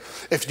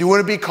faith, If you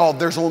want to be called,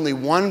 there's only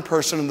one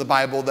person in the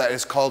Bible that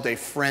is called a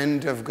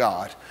friend of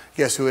God.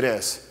 Guess who it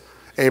is?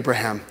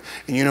 Abraham.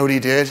 And you know what he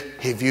did?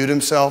 He viewed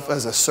himself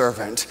as a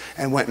servant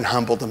and went and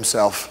humbled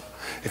himself.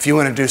 If you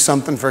want to do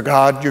something for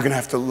God, you're going to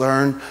have to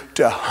learn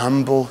to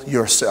humble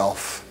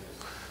yourself.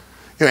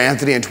 You know,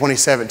 Anthony, in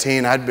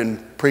 2017, I'd been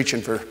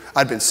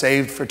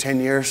saved for 10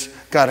 years.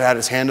 God had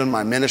his hand on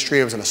my ministry.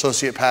 I was an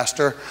associate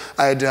pastor.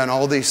 I had done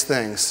all these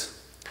things.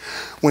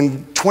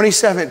 When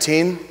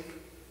 2017,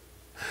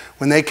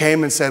 when they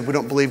came and said, we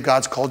don't believe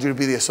God's called you to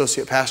be the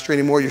associate pastor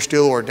anymore, you're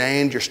still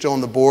ordained, you're still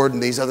on the board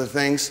and these other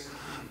things,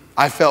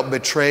 I felt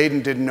betrayed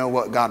and didn't know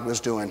what God was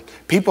doing.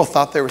 People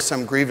thought there was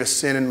some grievous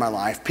sin in my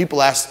life. People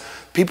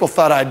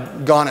thought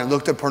I'd gone and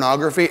looked at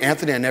pornography.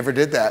 Anthony, I never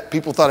did that.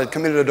 People thought I'd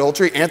committed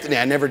adultery. Anthony,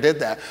 I never did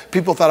that.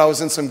 People thought I was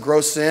in some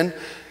gross sin.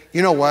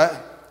 You know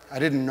what? I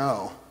didn't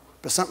know,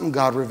 but something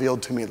God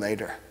revealed to me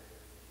later.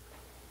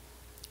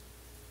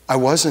 I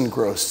was in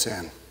gross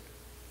sin.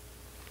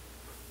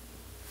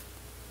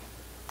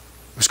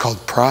 It was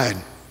called pride.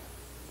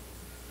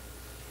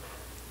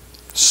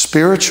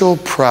 Spiritual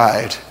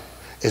pride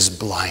is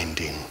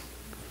blinding.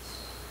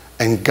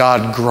 And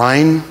God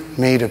grind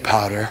me to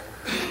powder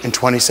in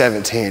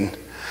 2017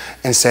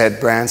 and said,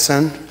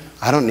 Branson,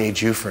 I don't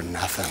need you for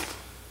nothing.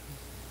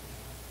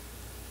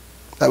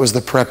 That was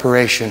the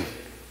preparation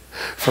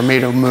for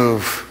me to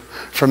move,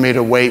 for me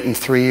to wait in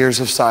 3 years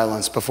of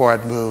silence before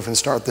I'd move and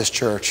start this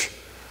church.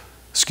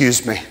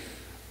 Excuse me,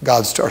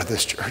 God started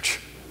this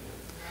church.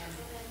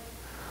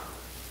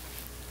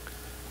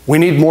 We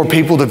need more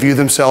people to view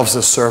themselves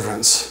as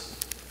servants.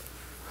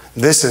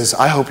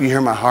 I hope you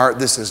hear my heart,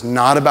 this is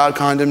not about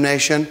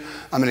condemnation.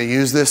 I'm going to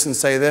use this and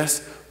say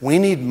this. We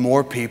need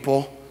more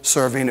people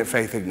serving at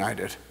Faith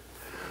Ignited.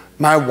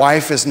 My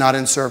wife is not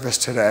in service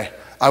today.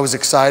 I was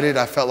excited.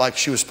 I felt like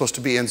she was supposed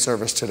to be in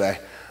service today.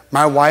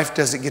 My wife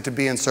doesn't get to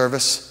be in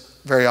service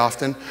very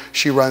often.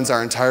 She runs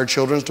our entire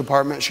children's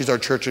department. She's our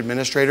church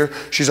administrator.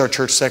 She's our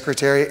church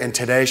secretary. And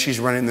today she's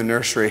running the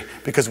nursery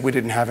because we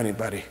didn't have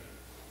anybody.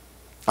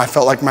 I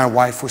felt like my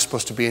wife was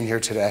supposed to be in here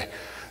today.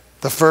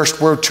 We're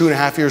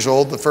 2.5 years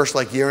old. The first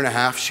year and a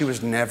half, she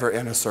was never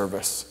in a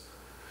service.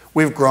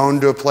 We've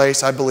grown to a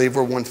place, I believe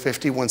we're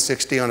 150,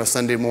 160 on a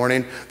Sunday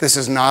morning. This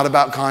is not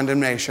about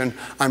condemnation.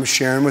 I'm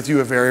sharing with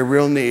you a very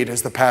real need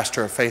as the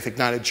pastor of Faith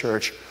Ignited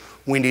Church.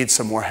 We need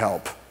some more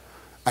help.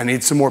 I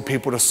need some more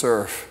people to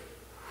serve.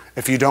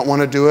 If you don't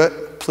want to do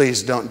it,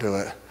 please don't do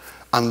it.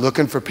 I'm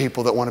looking for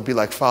people that want to be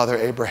like Father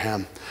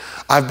Abraham.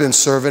 I've been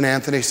serving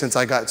Anthony since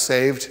I got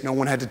saved. No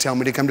one had to tell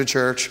me to come to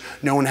church.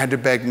 No one had to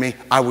beg me.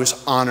 I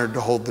was honored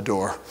to hold the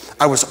door.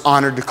 I was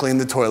honored to clean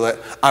the toilet.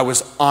 I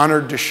was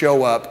honored to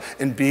show up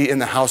and be in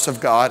the house of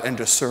God and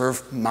to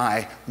serve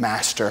my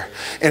master.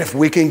 And if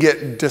we can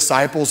get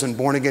disciples and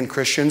born-again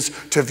Christians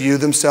to view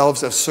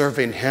themselves as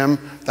serving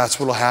him, that's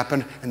what will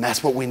happen. And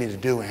that's what we need to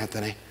do,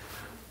 Anthony.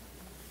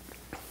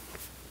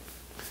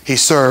 He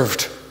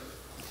served.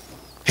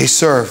 He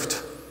served.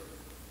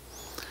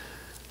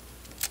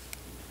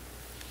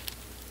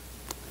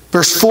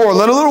 Verse 4,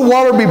 let a little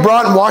water be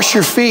brought and wash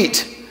your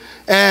feet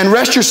and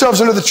rest yourselves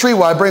under the tree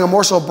while I bring a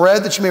morsel of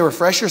bread that you may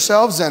refresh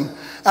yourselves. And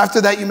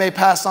after that you may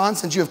pass on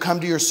since you have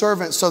come to your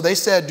servant. So they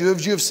said, do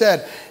as you have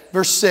said.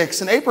 Verse 6,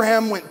 and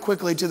Abraham went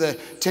quickly to the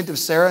tent of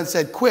Sarah and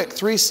said, quick,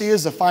 3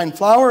 seahs of fine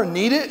flour,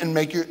 knead it and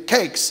make your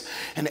cakes.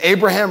 And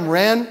Abraham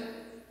ran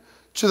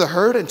to the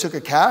herd and took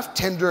a calf,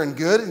 tender and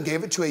good, and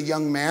gave it to a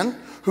young man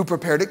who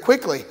prepared it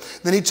quickly.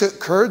 Then he took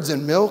curds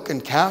and milk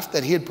and calf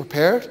that he had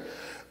prepared.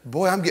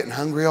 Boy, I'm getting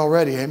hungry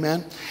already,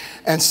 amen.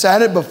 And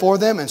sat it before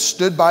them and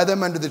stood by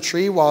them under the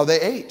tree while they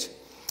ate.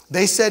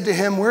 They said to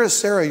him, where is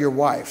Sarah, your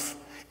wife?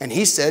 And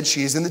he said,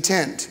 she is in the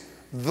tent.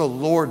 The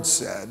Lord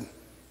said,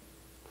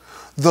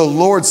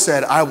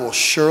 I will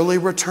surely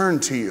return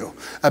to you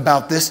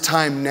about this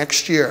time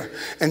next year.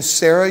 And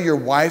Sarah, your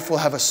wife, will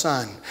have a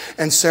son.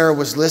 And Sarah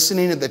was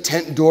listening at the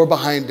tent door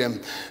behind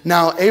him.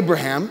 Now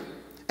Abraham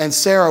and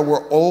Sarah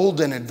were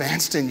old and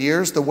advanced in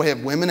years. The way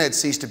of women had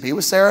ceased to be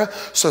with Sarah.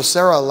 So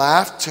Sarah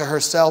laughed to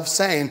herself,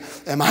 saying,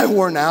 am I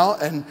worn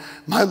out and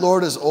my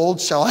Lord is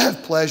old? Shall I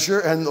have pleasure?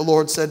 And the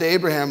Lord said to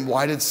Abraham,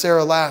 why did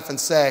Sarah laugh and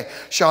say,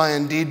 shall I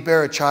indeed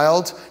bear a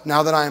child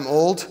now that I am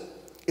old?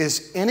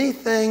 Is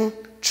anything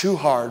too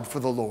hard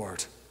for the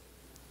Lord?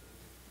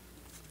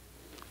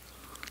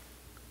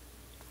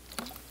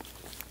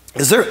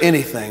 Is there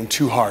anything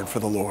too hard for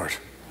the Lord?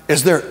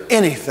 Is there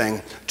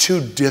anything too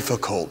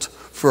difficult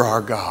for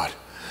our God?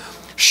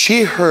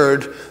 She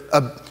heard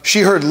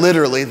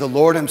literally the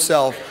Lord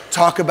himself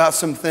talk about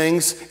some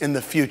things in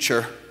the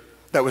future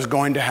that was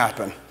going to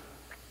happen.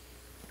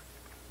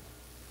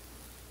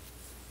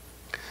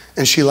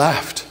 And she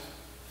laughed.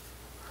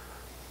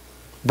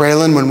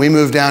 Braylon, when we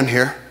moved down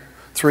here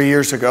 3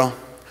 years ago,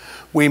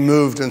 we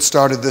moved and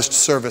started this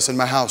service in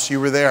my house. You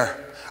were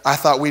there. I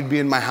thought we'd be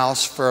in my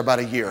house for about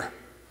a year.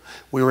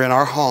 We were in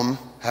our home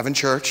having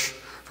church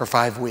for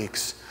 5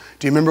 weeks.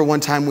 Do you remember one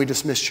time we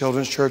dismissed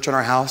children's church in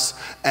our house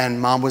and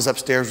mom was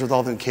upstairs with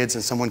all the kids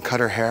and someone cut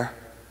her hair?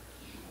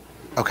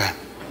 Okay.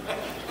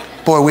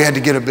 Boy, we had to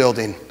get a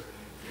building.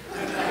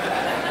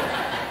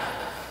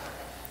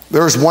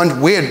 There was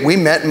one, we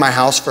met in my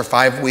house for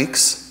 5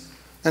 weeks,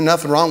 and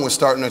nothing wrong with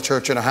starting a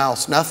church in a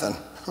house, nothing.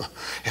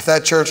 If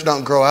that church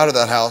don't grow out of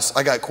that house,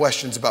 I got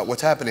questions about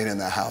what's happening in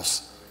that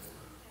house.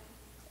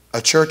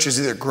 A church is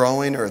either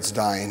growing or it's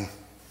dying.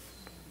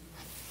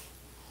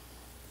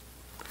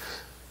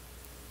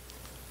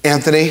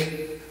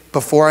 Anthony,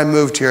 before I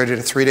moved here, I did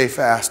a 3-day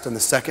fast. On the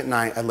second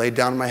night, I laid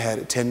down on my head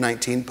at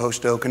 1019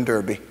 Post Oak in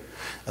Derby.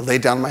 I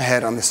laid down on my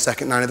head on the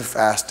second night of the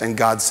fast, and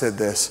God said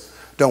this: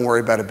 don't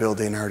worry about a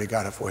building, I already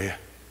got it for you.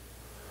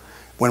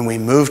 When we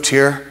moved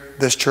here,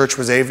 this church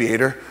was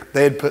Aviator.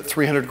 They had put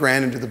 300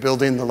 grand into the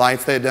building, the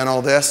lights, they had done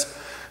all this.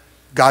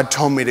 God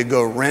told me to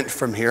go rent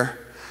from here.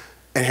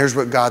 And here's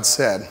what God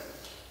said: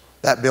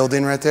 that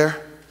building right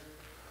there,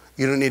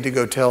 you don't need to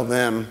go tell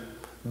them,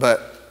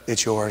 but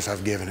it's yours,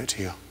 I've given it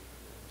to you.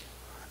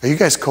 Are you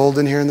guys cold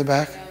in here in the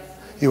back?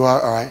 You are?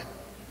 All right.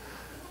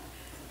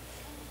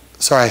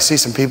 Sorry, I see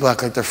some people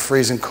act like they're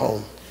freezing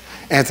cold.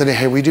 Anthony,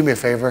 hey, will you do me a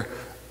favor?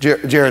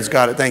 Jared's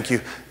got it, thank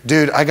you.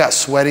 Dude, I got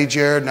sweaty,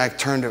 Jared, and I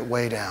turned it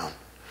way down.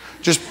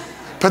 Just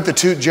put the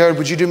two, Jared,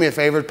 would you do me a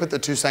favor? Put the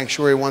 2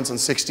 sanctuary ones on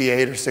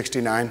 68 or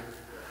 69.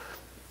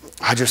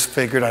 I just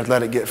figured I'd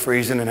let it get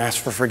freezing and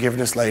ask for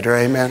forgiveness later,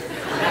 amen?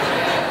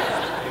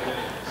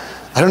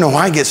 I don't know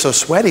why I get so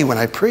sweaty when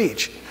I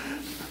preach.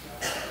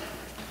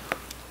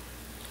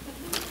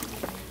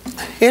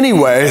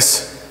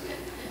 Anyways,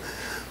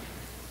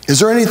 is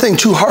there anything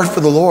too hard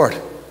for the Lord?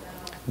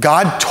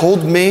 God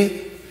told me,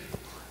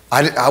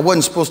 I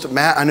wasn't supposed to,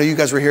 Matt, I know you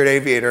guys were here at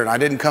Aviator, and I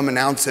didn't come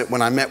announce it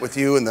when I met with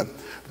you and the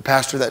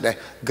pastor that day.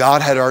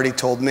 God had already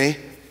told me,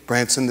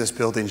 Branson, this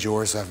building's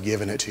yours, I've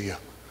given it to you.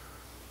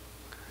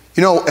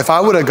 You know, if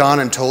I would have gone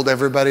and told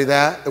everybody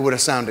that, it would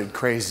have sounded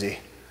crazy.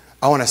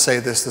 I want to say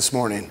this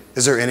morning.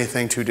 Is there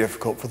anything too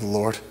difficult for the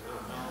Lord?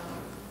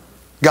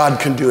 God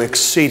can do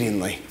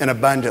exceedingly and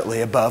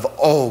abundantly above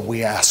all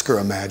we ask or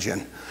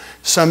imagine.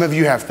 Some of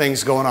you have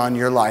things going on in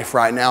your life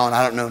right now, and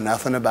I don't know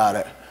nothing about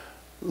it.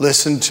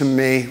 Listen to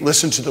me.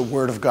 Listen to the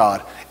Word of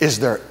God. Is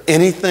there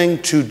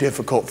anything too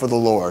difficult for the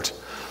Lord?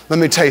 Let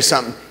me tell you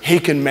something. He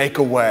can make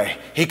a way.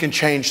 He can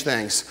change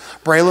things.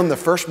 Braylon, the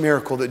first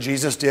miracle that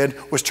Jesus did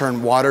was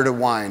turn water to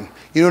wine.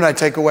 You know what I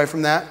take away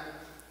from that?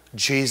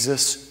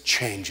 Jesus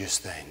changes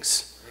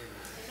things.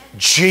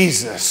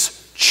 Jesus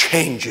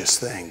changes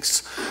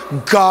things.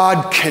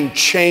 God can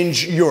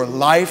change your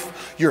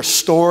life, your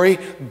story.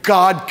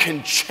 God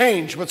can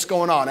change what's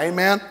going on.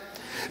 Amen?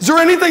 Is there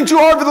anything too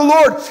hard for the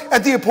Lord?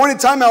 At the appointed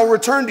time, I will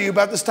return to you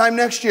about this time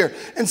next year.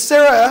 And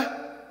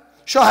Sarah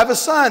shall have a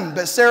son.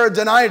 But Sarah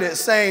denied it,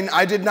 saying,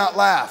 I did not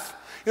laugh.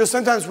 You know,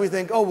 sometimes we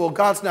think, oh, well,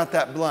 God's not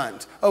that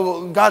blunt. Oh,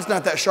 well, God's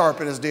not that sharp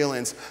in his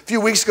dealings. A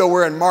few weeks ago,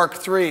 we're in Mark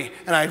 3,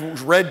 and I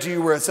read to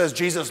you where it says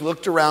Jesus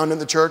looked around in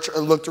the church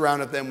or looked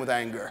around at them with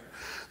anger.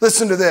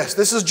 Listen to this.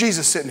 This is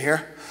Jesus sitting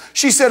here.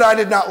 She said, I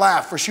did not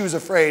laugh, for she was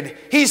afraid.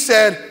 He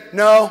said,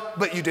 no,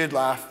 but you did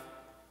laugh.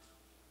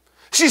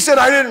 She said,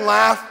 I didn't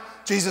laugh.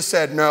 Jesus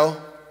said, no,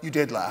 you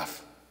did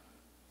laugh.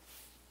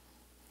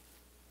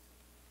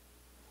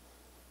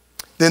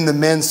 Then the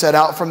men set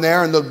out from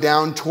there and looked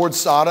down towards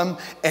Sodom.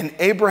 And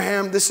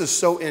Abraham, this is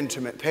so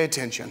intimate. Pay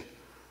attention.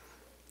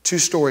 2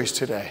 stories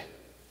today.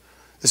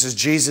 This is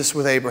Jesus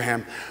with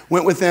Abraham.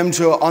 Went with them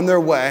on their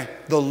way.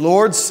 The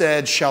Lord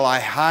said, shall I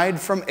hide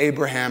from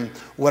Abraham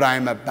what I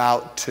am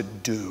about to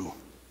do?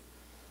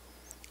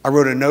 I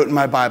wrote a note in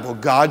my Bible.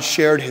 God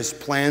shared his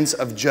plans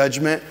of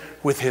judgment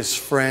with his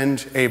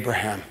friend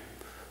Abraham.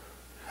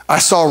 I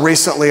saw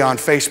recently on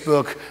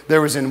Facebook,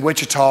 there was in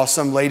Wichita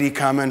some lady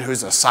coming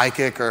who's a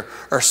psychic or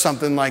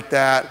something like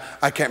that.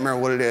 I can't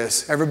remember what it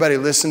is. Everybody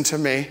listen to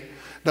me.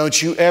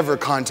 Don't you ever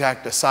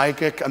contact a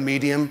psychic, a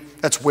medium.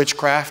 That's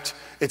witchcraft.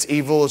 It's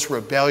evil, it's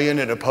rebellion,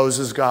 it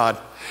opposes God.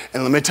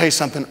 And let me tell you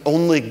something,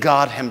 only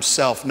God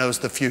himself knows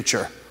the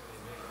future.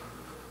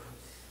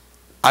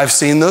 I've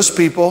seen those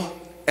people,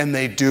 and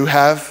they do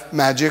have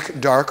magic,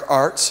 dark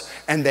arts,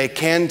 and they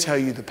can tell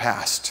you the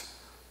past.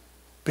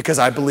 Because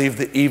I believe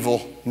the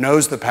evil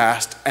knows the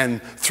past, and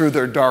through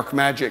their dark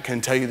magic can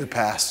tell you the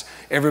past.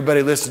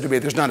 Everybody listen to me.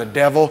 There's not a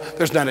devil,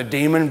 there's not a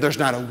demon, there's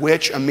not a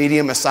witch, a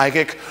medium, a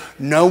psychic.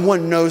 No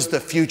one knows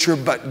the future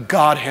but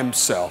God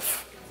himself.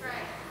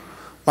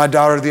 My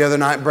daughter the other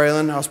night,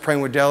 Braylon, I was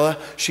praying with Della.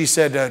 She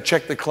said,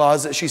 check the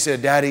closet. She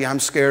said, Daddy, I'm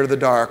scared of the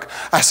dark.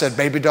 I said,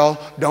 baby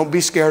doll, don't be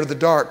scared of the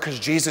dark, because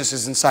Jesus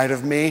is inside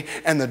of me,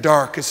 and the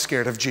dark is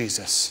scared of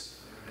Jesus.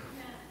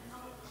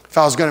 If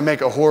I was going to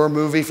make a horror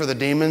movie for the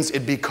demons,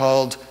 it'd be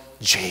called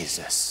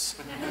Jesus.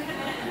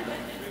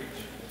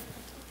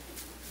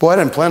 Boy, I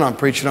didn't plan on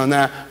preaching on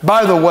that.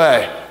 By the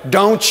way,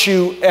 don't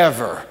you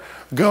ever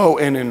go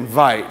and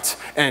invite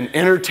and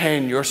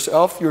entertain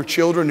yourself, your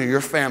children, or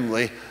your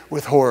family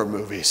with horror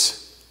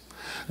movies.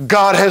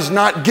 God has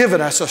not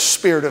given us a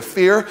spirit of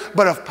fear,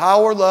 but of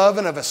power, love,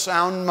 and of a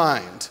sound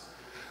mind.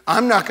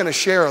 I'm not going to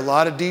share a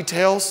lot of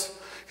details,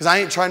 because I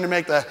ain't trying to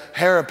make the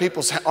hair of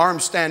people's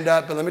arms stand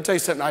up. But let me tell you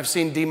something. I've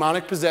seen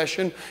demonic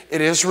possession.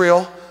 It is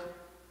real.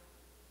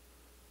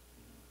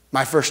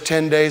 My first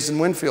 10 days in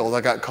Winfield,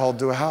 I got called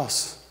to a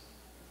house.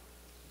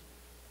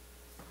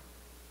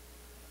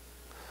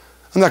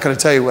 I'm not going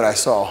to tell you what I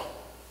saw,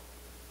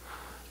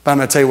 but I'm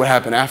going to tell you what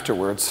happened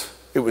afterwards.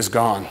 It was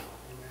gone.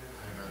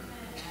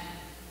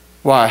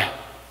 Why?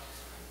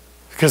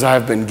 Because I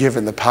have been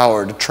given the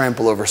power to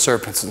trample over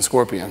serpents and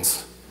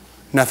scorpions.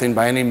 Nothing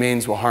by any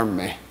means will harm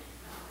me.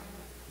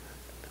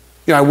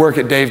 You know, I work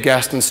at Dave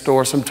Gaston's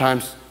store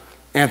sometimes.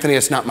 Anthony,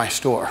 it's not my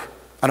store.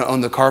 I don't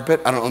own the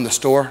carpet. I don't own the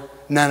store.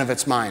 None of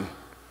it's mine.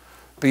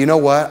 But you know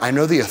what? I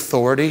know the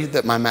authority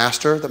that my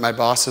master, that my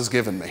boss has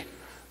given me.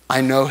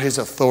 I know his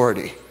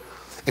authority.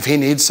 If he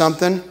needs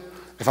something,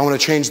 if I want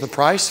to change the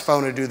price, if I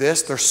want to do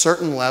this, there's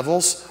certain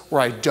levels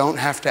where I don't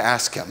have to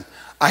ask him.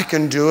 I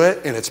can do it,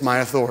 and it's my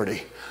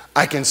authority.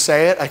 I can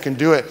say it, I can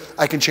do it.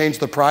 I can change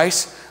the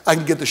price, I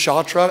can get the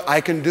Shaw truck,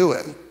 I can do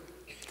it.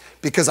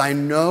 Because I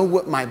know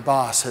what my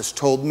boss has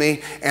told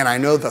me, and I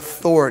know the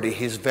authority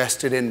he's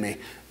vested in me.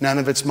 None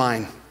of it's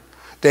mine.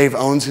 Dave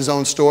owns his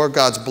own store.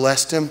 God's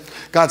blessed him.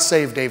 God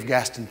saved Dave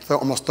Gaston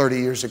almost 30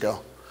 years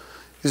ago.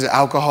 He's an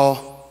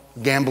alcohol,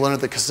 gambling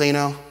at the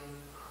casino.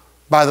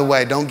 By the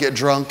way, don't get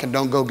drunk and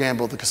don't go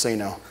gamble at the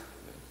casino.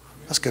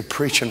 That's good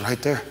preaching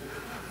right there.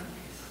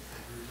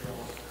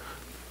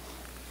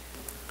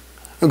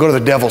 Don't go to the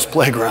devil's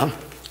playground.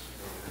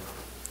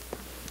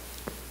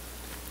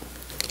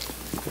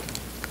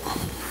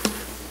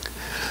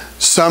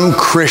 Some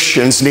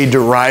Christians need to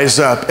rise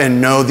up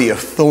and know the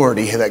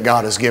authority that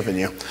God has given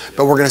you.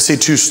 But we're going to see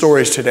two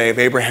stories today of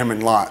Abraham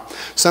and Lot.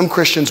 Some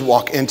Christians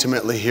walk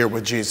intimately here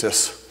with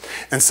Jesus.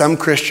 And some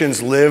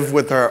Christians live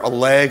with their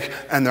leg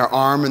and their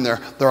arm, and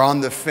they're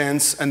on the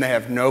fence and they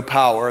have no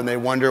power, and they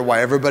wonder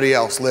why everybody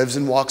else lives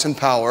and walks in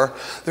power.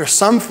 There's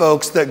some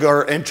folks that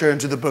enter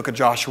into the book of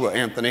Joshua,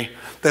 Anthony.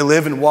 They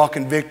live and walk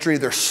in victory.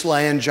 They're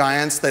slaying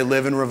giants. They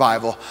live in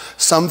revival.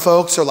 Some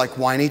folks are like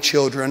whiny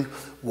children,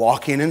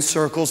 walking in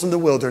circles in the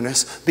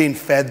wilderness, being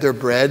fed their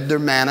bread, their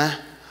manna,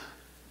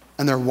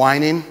 and they're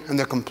whining and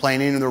they're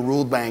complaining and they're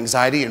ruled by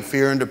anxiety and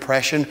fear and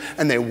depression,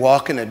 and they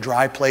walk in a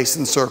dry place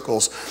in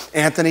circles.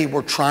 Anthony,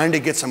 we're trying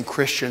to get some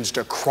Christians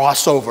to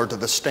cross over to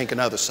the stinking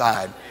other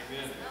side.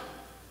 Amen.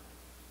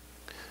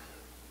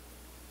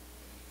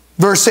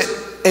 Verse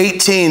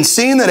 18,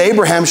 seeing that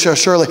Abraham shall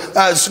surely,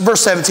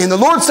 verse 17, the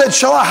Lord said,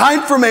 shall I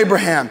hide from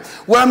Abraham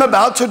what I'm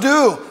about to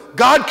do?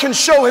 God can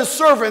show his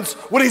servants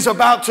what he's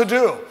about to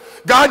do.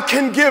 God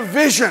can give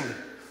vision.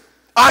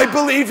 I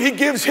believe he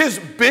gives his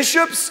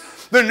bishops.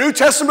 The New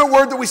Testament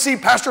word that we see,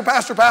 pastor,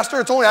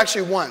 it's only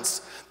actually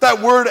once.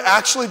 That word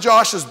actually,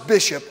 Josh, is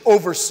bishop,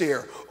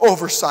 overseer,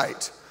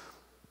 oversight.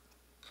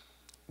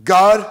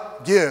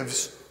 God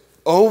gives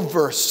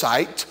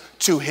oversight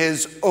to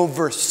his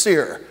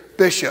overseer,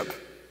 bishop.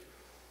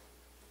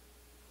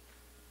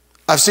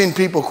 I've seen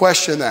people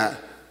question that.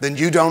 Then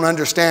you don't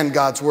understand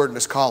God's word and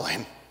his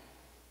calling.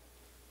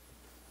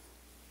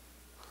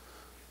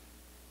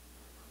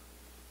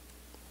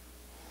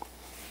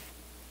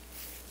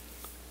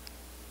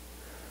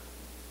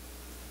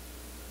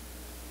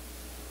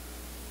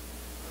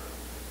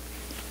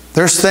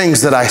 There's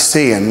things that I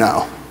see and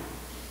know.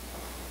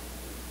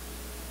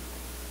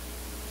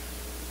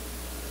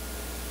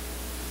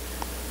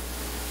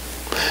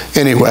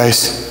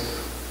 Anyways,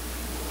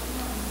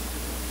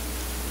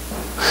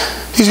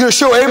 he's going to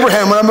show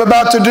Abraham what I'm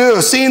about to do.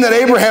 Seeing that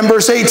Abraham,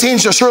 verse 18,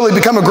 shall surely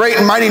become a great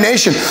and mighty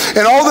nation,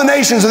 and all the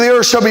nations of the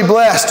earth shall be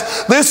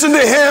blessed. Listen to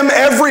him,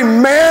 every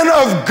man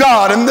of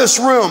God in this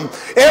room,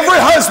 every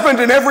husband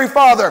and every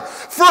father.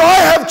 For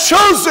I have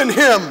chosen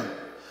him,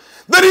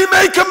 that he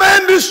may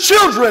command his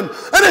children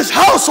and his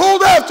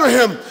household after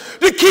him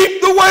to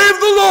keep the way of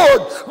the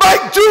Lord by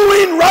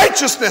doing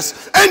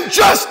righteousness and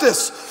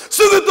justice,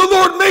 so that the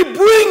Lord may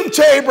bring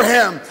to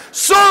Abraham,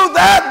 so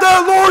that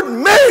the Lord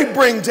may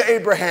bring to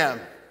Abraham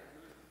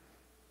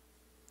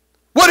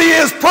what he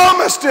has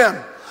promised him.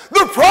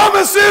 The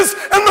promises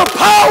and the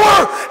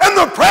power and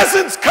the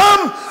presence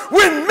come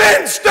when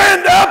men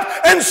stand up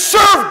and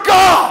serve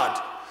God.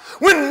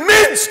 When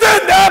men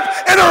stand up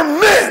and are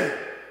men.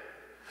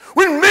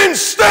 When men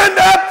stand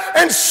up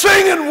and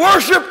sing and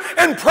worship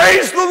and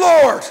praise the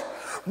Lord.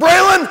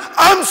 Braylon,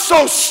 I'm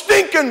so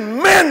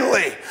stinking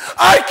manly.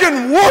 I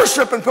can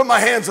worship and put my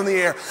hands in the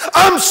air.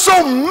 I'm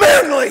so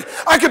manly,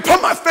 I can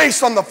put my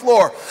face on the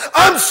floor.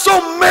 I'm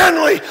so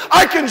manly,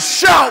 I can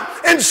shout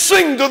and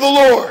sing to the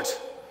Lord.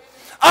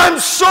 I'm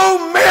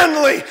so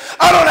manly,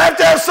 I don't have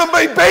to have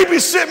somebody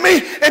babysit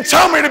me and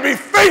tell me to be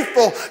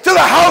faithful to the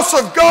house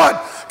of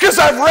God because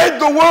I've read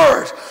the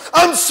Word.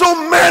 I'm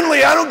so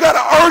manly, I don't got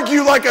to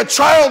argue like a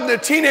child and a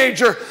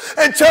teenager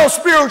and tell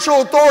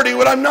spiritual authority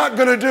what I'm not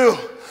going to do.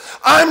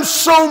 I'm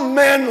so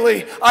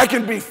manly, I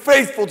can be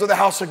faithful to the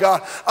house of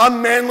God.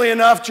 I'm manly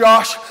enough,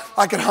 Josh,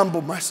 I can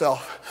humble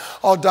myself.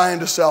 I'll die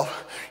into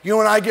self. You know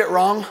when I get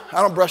wrong,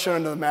 I don't brush it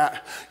under the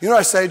mat. You know what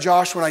I say,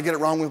 Josh, when I get it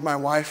wrong with my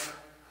wife?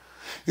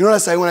 You know what I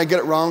say when I get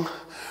it wrong?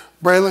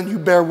 Braylon, you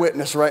bear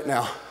witness right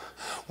now.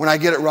 When I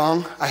get it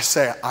wrong, I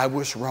say, I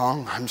was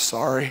wrong, I'm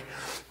sorry.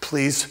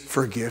 Please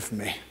forgive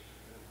me.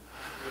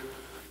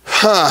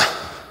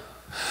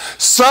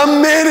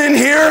 Some men in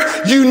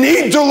here, you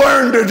need to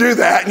learn to do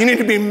that. You need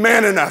to be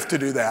man enough to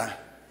do that.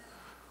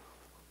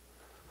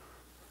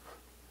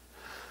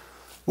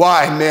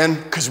 Why,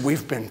 men? Because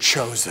we've been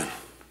chosen.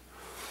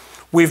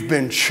 We've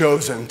been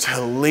chosen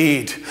to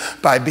lead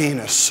by being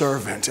a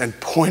servant and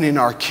pointing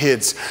our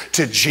kids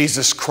to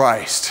Jesus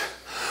Christ.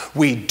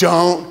 We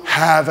don't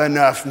have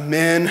enough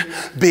men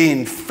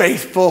being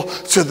faithful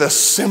to the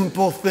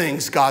simple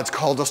things God's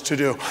called us to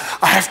do.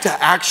 I have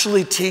to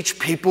actually teach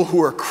people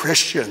who are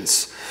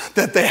Christians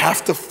that they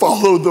have to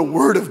follow the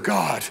Word of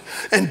God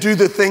and do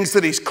the things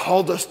that He's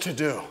called us to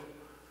do.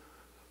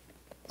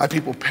 My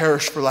people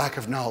perish for lack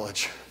of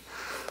knowledge.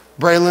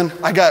 Braylon,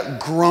 I got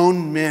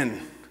grown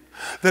men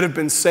that have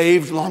been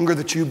saved longer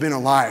than you've been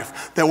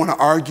alive that want to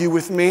argue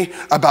with me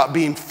about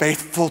being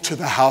faithful to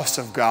the house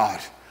of God.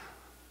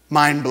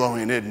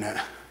 Mind-blowing, isn't it?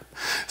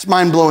 It's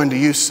mind-blowing to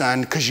you,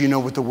 son, because you know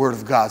what the Word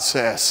of God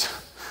says.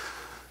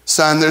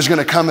 Son, there's going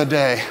to come a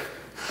day,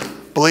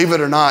 believe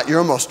it or not, you're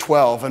almost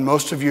 12, and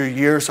most of your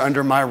years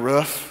under my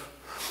roof,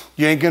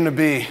 you ain't going to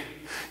be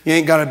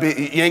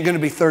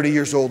 30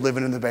 years old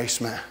living in the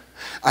basement.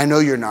 I know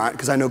you're not,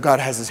 because I know God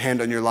has His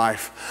hand on your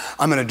life.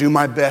 I'm going to do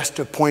my best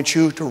to point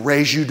you, to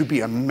raise you to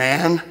be a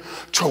man,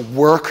 to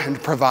work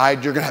and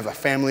provide. You're going to have a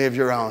family of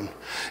your own.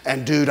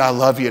 And dude, I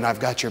love you and I've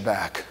got your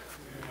back.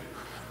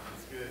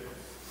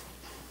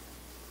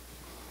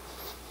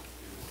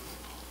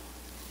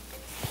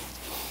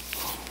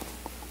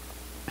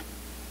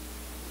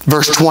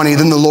 Verse 20,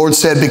 then the Lord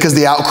said, because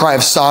the outcry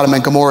of Sodom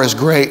and Gomorrah is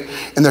great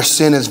and their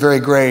sin is very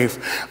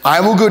grave, I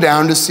will go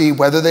down to see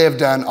whether they have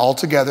done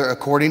altogether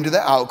according to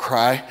the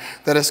outcry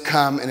that has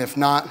come, and if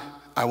not,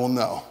 I will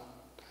know.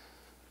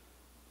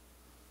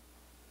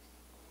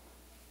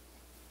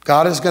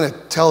 God is going to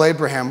tell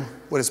Abraham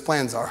what His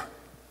plans are.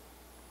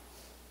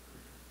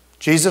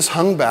 Jesus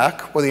hung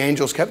back while the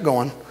angels kept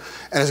going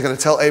and is going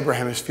to tell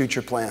Abraham His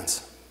future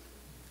plans.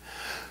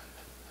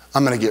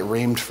 I'm going to get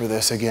reamed for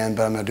this again,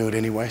 but I'm going to do it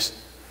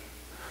anyways.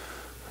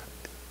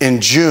 In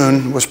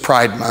June was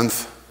Pride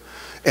Month,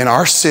 and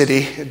our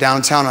city,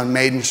 downtown on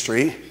Maiden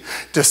Street,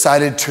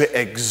 decided to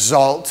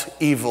exalt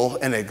evil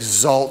and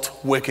exalt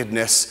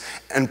wickedness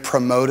and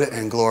promote it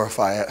and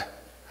glorify it.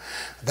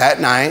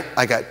 That night,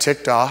 I got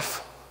ticked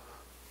off.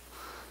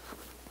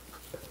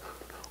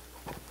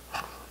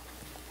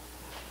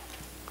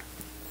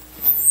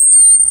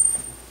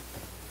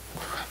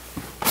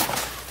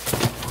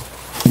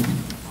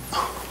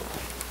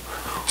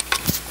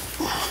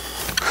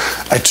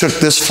 I took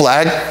this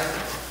flag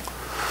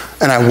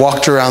and I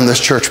walked around this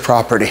church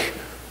property.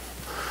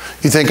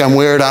 You think I'm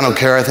weird? I don't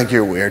care. I think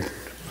you're weird.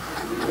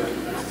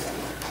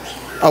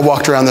 I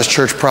walked around this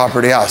church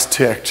property. I was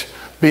ticked.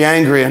 Be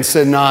angry and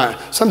sin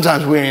not.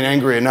 Sometimes we ain't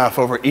angry enough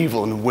over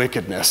evil and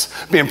wickedness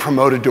being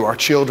promoted to our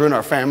children,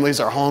 our families,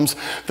 our homes.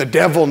 The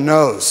devil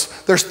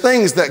knows. There's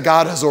things that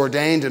God has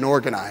ordained and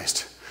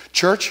organized.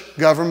 Church,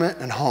 government,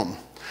 and home.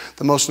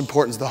 The most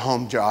important is the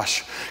home,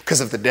 Josh, because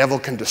if the devil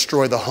can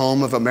destroy the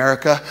home of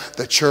America,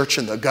 the church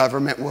and the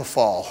government will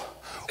fall.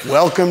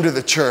 Welcome to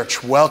the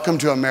church. Welcome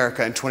to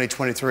America in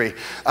 2023.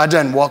 I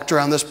done walked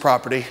around this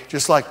property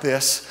just like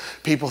this.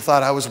 People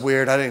thought I was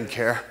weird. I didn't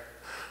care.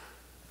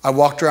 I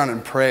walked around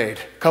and prayed.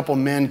 A couple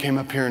men came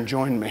up here and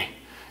joined me,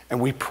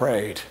 and we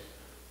prayed.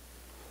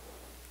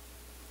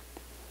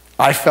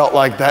 I felt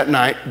like that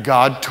night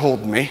God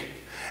told me,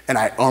 and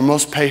I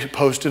almost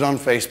posted on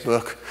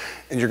Facebook,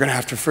 and you're going to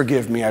have to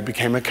forgive me. I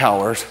became a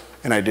coward,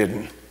 and I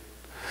didn't.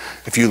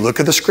 If you look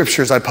at the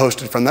scriptures I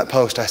posted from that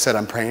post, I said,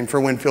 I'm praying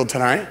for Winfield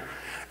tonight.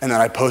 And then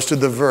I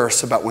posted the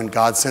verse about when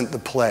God sent the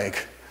plague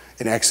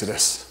in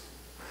Exodus.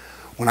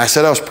 When I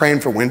said I was praying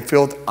for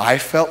Winfield, I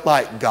felt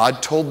like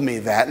God told me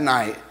that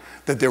night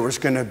that there was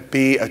going to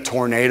be a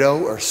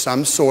tornado or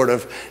some sort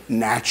of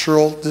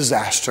natural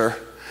disaster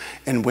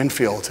in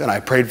Winfield. And I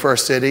prayed for our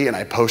city and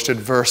I posted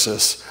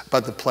verses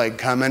about the plague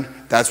coming.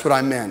 That's what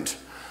I meant.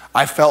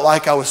 I felt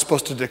like I was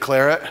supposed to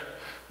declare it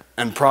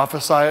and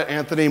prophesy it,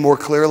 Anthony, more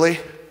clearly.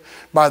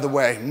 By the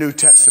way, New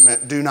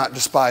Testament, do not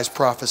despise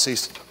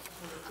prophecies.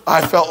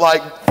 I felt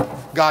like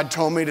God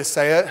told me to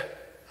say it,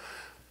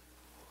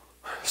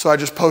 so I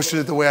just posted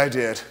it the way I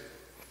did.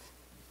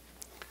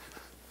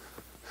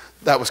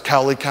 That was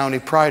Cowley County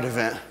Pride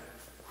event.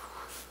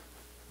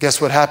 Guess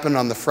what happened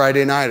on the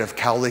Friday night of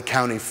Cowley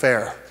County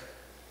Fair?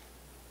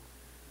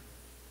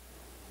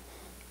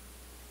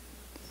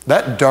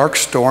 That dark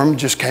storm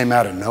just came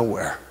out of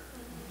nowhere.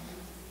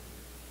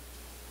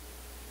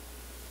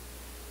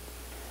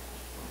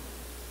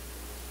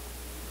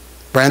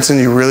 Branson,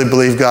 you really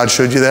believe God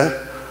showed you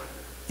that?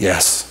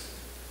 Yes,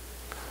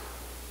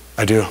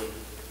 I do.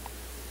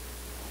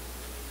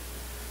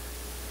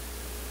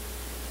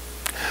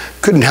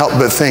 Couldn't help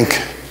but think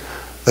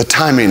the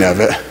timing of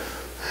it.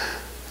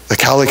 The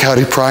Cowley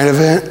County Pride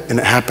event, and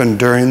it happened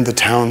during the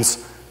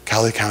town's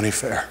Cowley County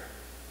Fair.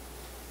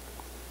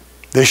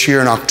 This year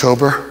in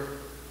October,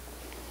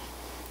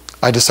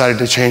 I decided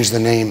to change the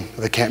name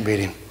of the camp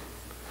meeting.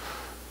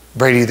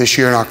 Brady, this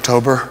year in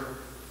October,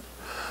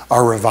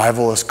 our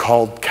revival is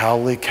called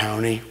Cowley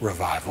County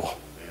Revival.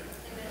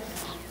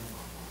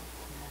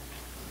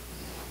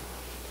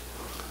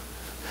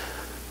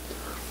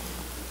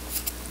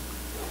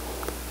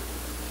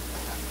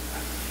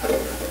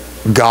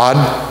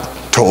 God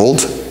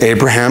told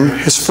Abraham,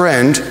 his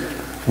friend,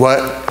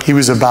 what he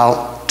was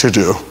about to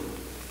do.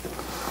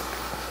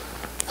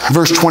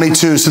 Verse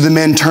 22, so the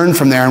men turned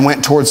from there and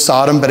went towards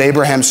Sodom, but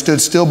Abraham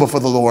stood still before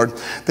the Lord.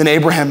 Then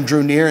Abraham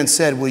drew near and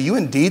said, will you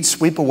indeed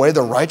sweep away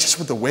the righteous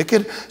with the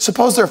wicked?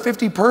 Suppose there are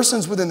 50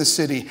 persons within the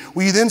city.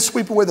 Will you then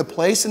sweep away the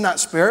place and not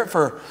spare it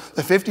for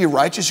the 50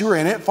 righteous who are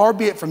in it? Far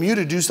be it from you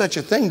to do such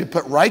a thing, to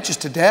put righteous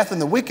to death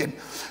and the wicked,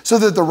 so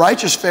that the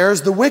righteous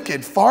fares the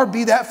wicked. Far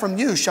be that from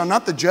you. Shall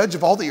not the judge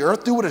of all the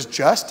earth do what is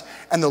just?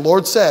 And the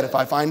Lord said, if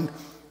I find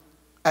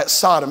at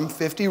Sodom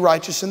 50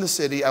 righteous in the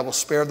city, I will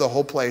spare the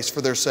whole place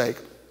for their sake.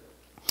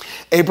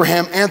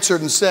 Abraham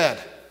answered and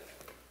said,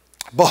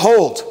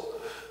 behold,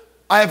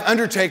 I have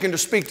undertaken to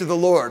speak to the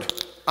Lord,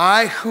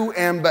 I who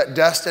am but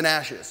dust and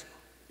ashes.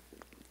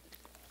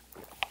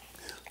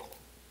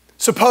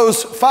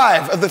 Suppose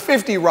 5 of the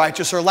 50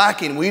 righteous are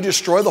lacking. Will you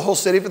destroy the whole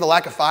city for the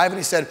lack of 5? And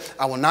he said,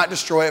 I will not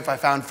destroy it if I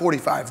found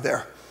 45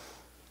 there.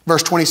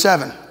 Verse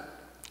 29.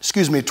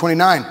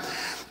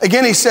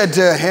 Again, he said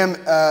to him,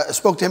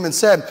 spoke to him and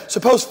said,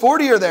 suppose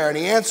 40 are there. And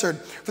he answered,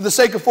 for the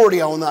sake of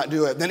 40, I will not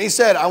do it. Then he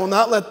said,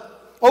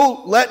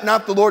 let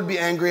not the Lord be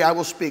angry, I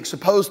will speak.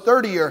 Suppose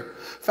 30 are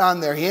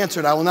found there. He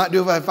answered, I will not do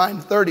it if I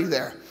find 30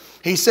 there.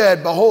 He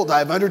said, behold, I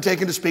have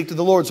undertaken to speak to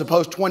the Lord.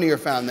 Suppose 20 are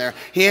found there.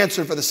 He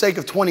answered, for the sake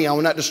of 20, I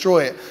will not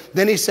destroy it.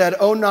 Then he said,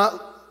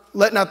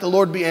 let not the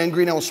Lord be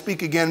angry, and I will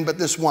speak again, but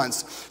this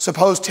once.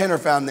 Suppose 10 are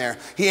found there.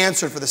 He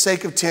answered, for the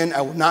sake of 10,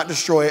 I will not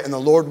destroy it. And the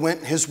Lord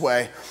went his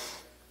way.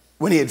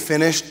 When he had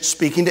finished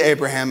speaking to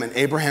Abraham, and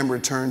Abraham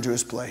returned to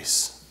his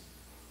place.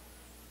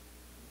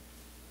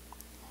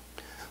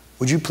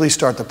 Would you please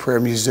start the prayer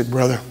music,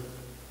 brother?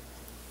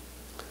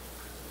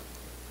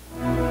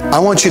 I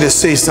want you to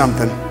see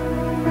something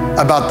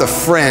about the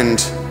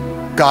friend,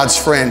 God's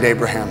friend,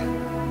 Abraham.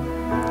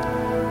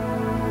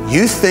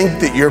 You think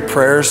that your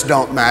prayers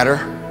don't matter?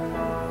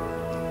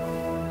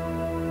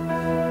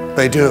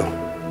 They do.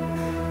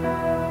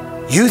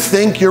 You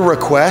think your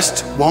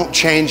request won't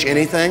change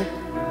anything?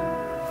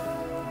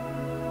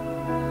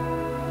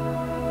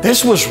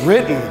 This was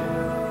written,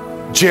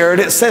 Jared,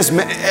 it says in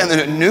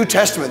the New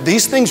Testament,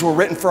 these things were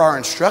written for our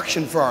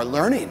instruction, for our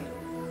learning.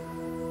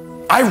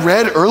 I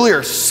read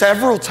earlier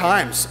several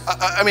times.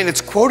 I mean, it's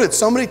quoted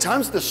so many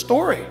times, this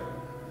story.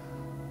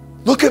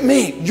 Look at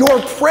me. Your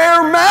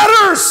prayer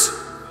matters.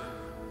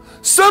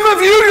 Some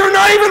of you're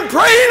not even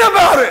praying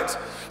about it.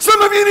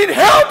 Some of you need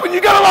help and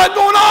you got a lot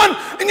going on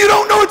and you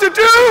don't know what to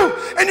do.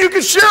 And you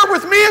can share it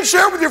with me and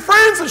share it with your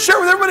friends and share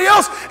it with everybody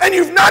else. And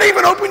you've not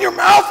even opened your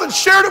mouth and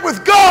shared it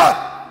with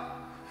God.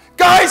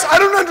 Guys, I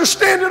don't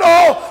understand it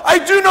all. I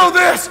do know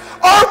this.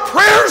 Our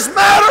prayers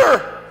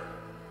matter.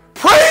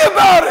 Pray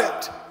about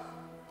it.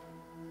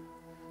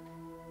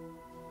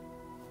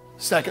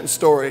 Second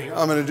story.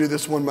 I'm going to do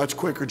this one much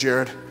quicker,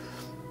 Jared.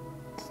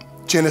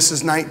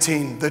 Genesis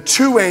 19. The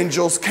 2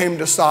 angels came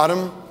to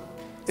Sodom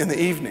in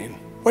the evening.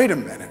 Wait a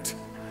minute.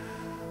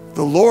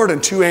 The Lord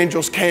and 2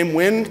 angels came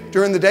when?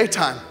 During the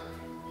daytime.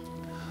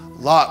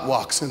 Lot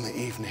walks in the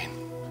evening.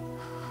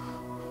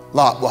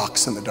 Lot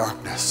walks in the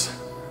darkness.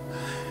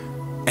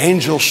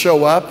 Angels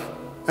show up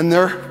and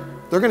they're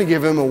going to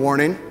give him a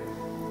warning.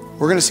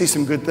 We're going to see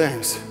some good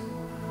things.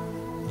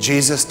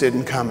 Jesus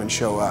didn't come and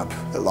show up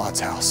at Lot's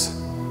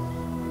house.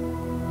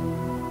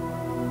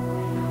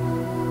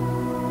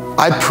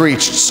 I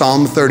preached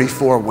Psalm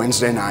 34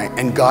 Wednesday night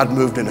and God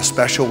moved in a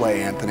special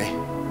way, Anthony.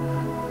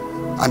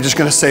 I'm just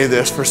going to say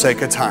this for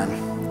sake of time.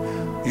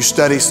 You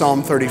study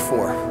Psalm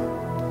 34.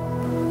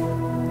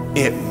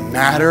 It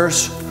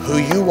matters who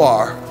you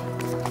are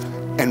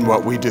and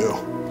what we do.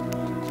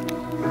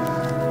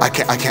 I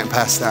can't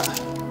pass that.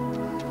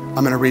 I'm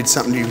going to read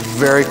something to you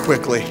very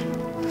quickly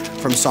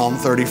from Psalm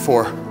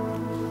 34.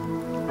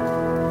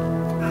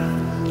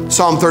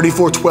 Psalm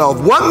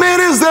 34:12. What man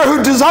is there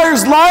who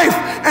desires life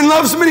and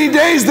loves many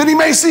days that he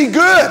may see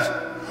good?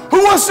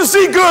 Who wants to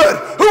see good?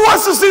 Who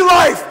wants to see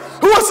life?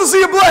 Who wants to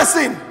see a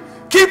blessing?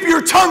 Keep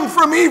your tongue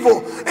from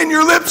evil and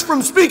your lips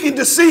from speaking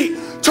deceit.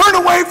 Turn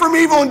away from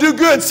evil and do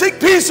good. Seek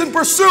peace and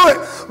pursue it.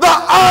 The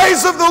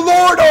eyes of the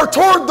Lord are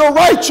toward the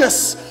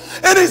righteous,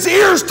 and his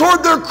ears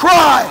toward their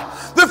cry.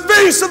 The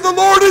face of the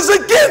Lord is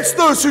against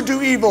those who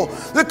do evil,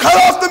 to cut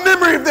off the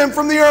memory of them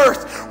from the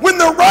earth. When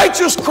the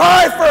righteous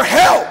cry for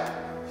help,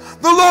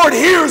 the Lord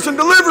hears and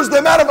delivers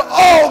them out of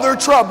all their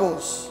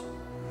troubles.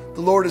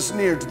 The Lord is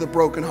near to the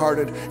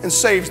brokenhearted and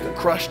saves the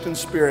crushed in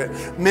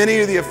spirit. Many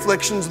are the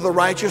afflictions of the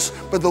righteous,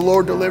 but the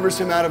Lord delivers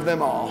him out of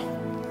them all.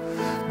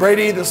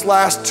 Brady, this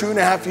last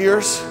 2.5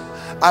 years,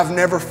 I've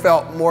never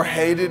felt more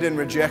hated and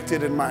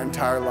rejected in my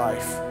entire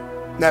life.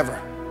 Never.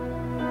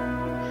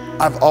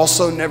 I've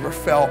also never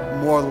felt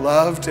more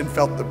loved and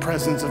felt the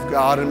presence of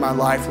God in my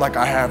life like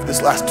I have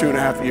this last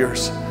 2.5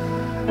 years.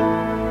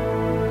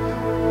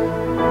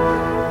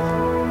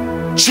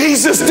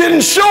 Jesus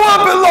didn't show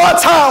up at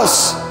Lot's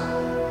house.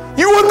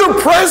 You want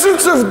the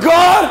presence of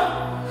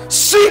God?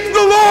 Seek the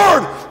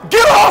Lord.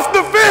 Get off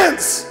the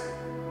fence.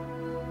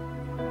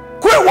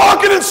 Quit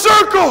walking in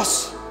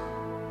circles.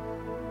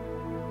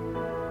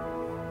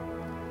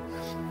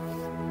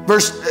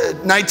 Verse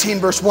 19,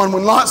 verse 1,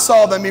 when Lot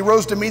saw them, he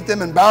rose to meet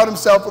them and bowed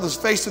himself with his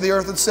face to the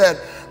earth and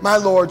said, my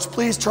lords,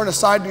 please turn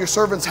aside to your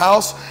servant's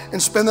house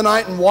and spend the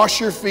night and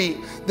wash your feet.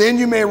 Then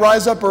you may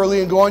rise up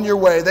early and go on your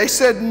way. They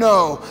said,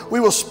 no, we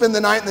will spend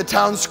the night in the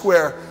town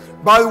square.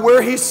 By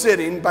where he's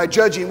sitting, by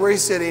judging where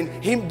he's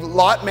sitting,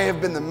 Lot may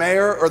have been the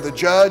mayor or the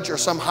judge or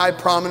some high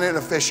prominent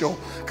official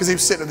because he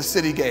was sitting at the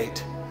city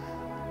gate.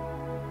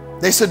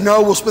 They said,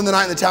 no, we'll spend the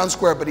night in the town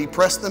square, but he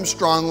pressed them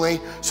strongly.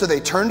 So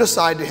they turned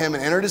aside to him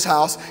and entered his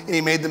house, and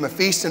he made them a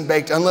feast and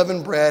baked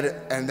unleavened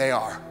bread, and they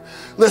are.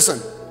 Listen,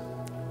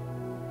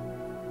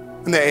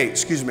 and they ate,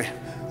 excuse me.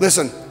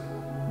 Listen,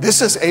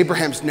 this is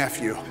Abraham's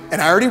nephew, and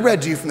I already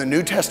read to you from the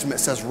New Testament,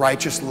 it says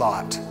righteous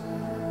Lot.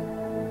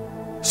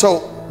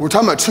 So we're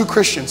talking about two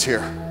Christians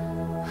here.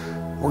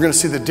 We're gonna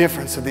see the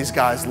difference of these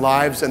guys'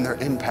 lives and their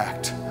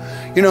impact.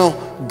 You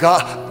know,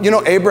 God,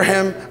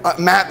 Abraham,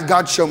 Matt,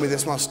 God showed me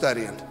this while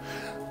studying.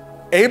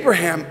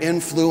 Abraham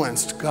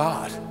influenced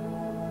God.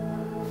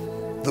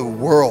 The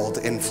world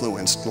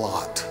influenced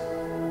Lot.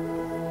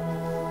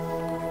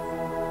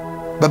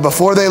 But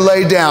before they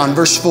lay down,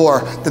 verse 4,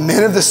 the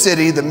men of the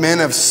city, the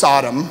men of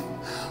Sodom,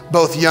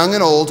 both young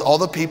and old, all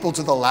the people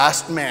to the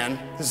last man,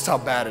 this is how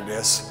bad it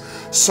is,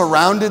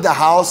 surrounded the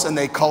house and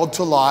they called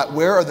to Lot,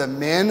 where are the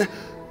men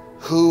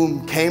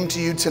who came to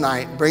you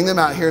tonight? Bring them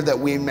out here that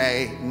we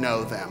may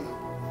know them.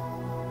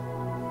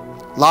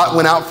 Lot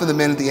went out for the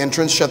men at the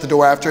entrance, shut the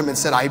door after him, and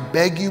said, I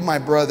beg you, my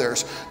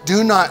brothers,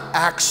 do not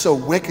act so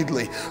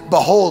wickedly.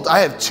 Behold, I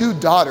have 2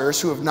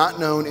 daughters who have not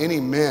known any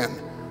men.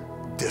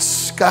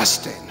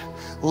 Disgusting.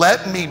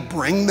 Let me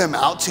bring them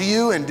out to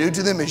you and do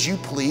to them as you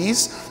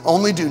please.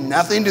 Only do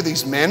nothing to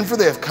these men, for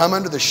they have come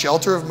under the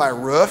shelter of my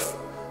roof.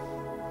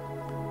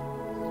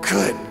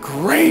 Good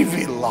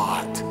gravy,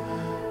 Lot.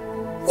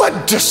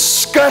 What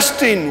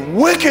disgusting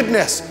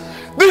wickedness.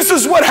 This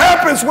is what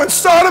happens when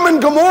Sodom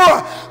and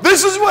Gomorrah.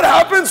 This is what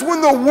happens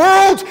when the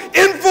world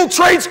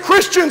infiltrates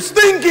Christians'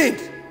 thinking.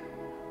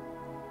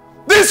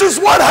 This is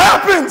what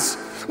happens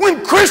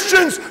when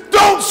Christians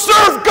don't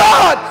serve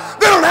God.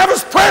 They don't have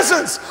his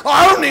presence. Oh,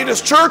 I don't need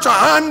his church.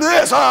 I'm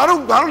this. I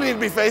don't need to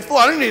be faithful.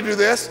 I don't need to do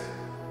this.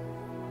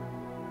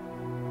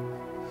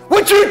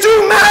 What you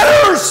do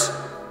matters.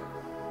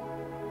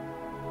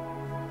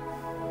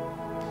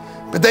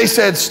 But they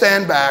said,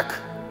 stand back.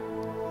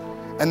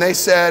 And they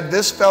said,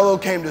 this fellow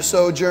came to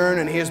sojourn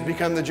and he has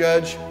become the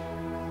judge.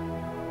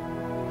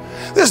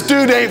 This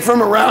dude ain't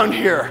from around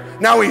here.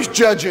 Now he's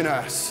judging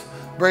us.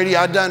 Brady,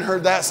 I done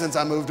heard that since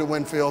I moved to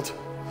Winfield.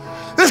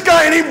 This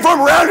guy ain't even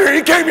from around here.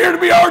 He came here to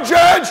be our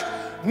judge.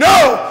 No,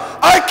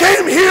 I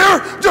came here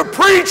to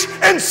preach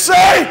and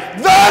say,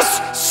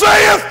 thus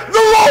saith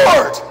the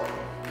Lord.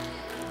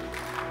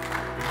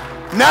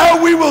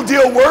 Now we will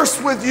deal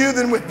worse with you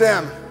than with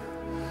them.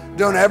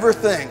 Don't ever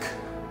think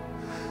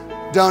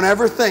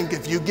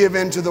if you give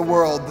in to the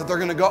world that they're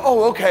gonna go,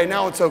 oh, okay,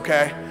 now it's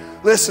okay.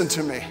 Listen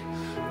to me.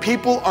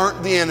 People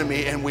aren't the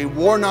enemy and we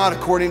war not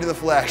according to the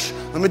flesh.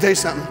 Let me tell you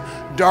something.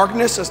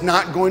 Darkness is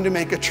not going to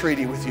make a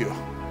treaty with you.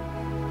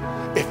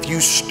 If you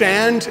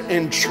stand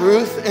in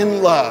truth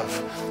and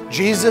love,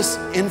 Jesus'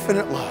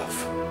 infinite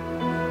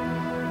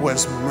love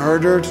was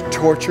murdered,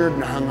 tortured,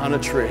 and hung on a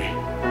tree.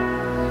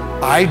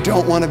 I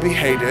don't want to be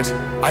hated.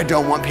 I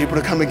don't want people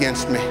to come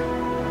against me.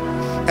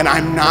 And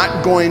I'm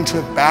not going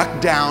to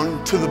back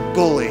down to the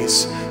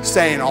bullies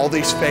saying all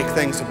these fake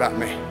things about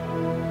me.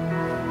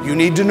 You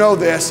need to know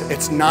this.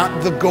 It's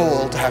not the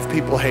goal to have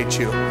people hate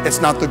you.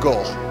 It's not the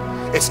goal.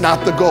 It's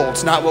not the goal.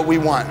 It's not what we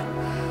want.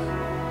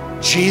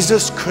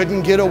 Jesus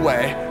couldn't get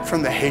away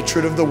from the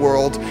hatred of the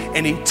world,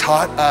 and he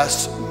taught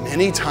us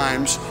many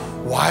times,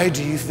 why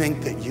do you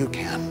think that you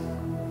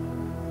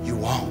can? You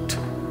won't.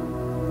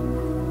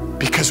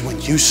 Because when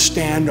you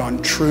stand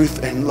on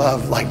truth and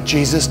love like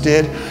Jesus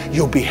did,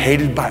 you'll be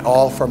hated by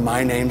all for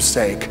my name's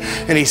sake.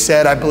 And he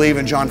said, I believe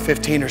in John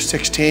 15 or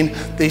 16,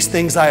 these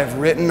things I have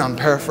written, I'm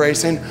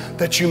paraphrasing,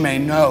 that you may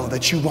know,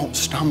 that you won't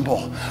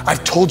stumble.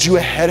 I've told you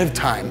ahead of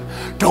time.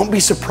 Don't be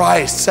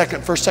surprised,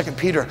 1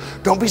 Peter,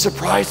 don't be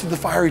surprised at the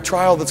fiery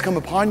trial that's come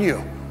upon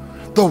you.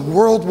 The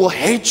world will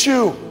hate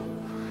you.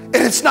 And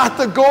it's not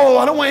the goal.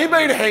 I don't want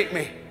anybody to hate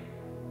me.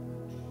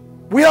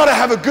 We ought to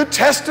have a good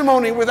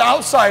testimony with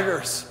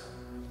outsiders.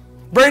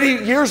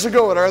 Brady, years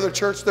ago at our other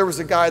church, there was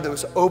a guy that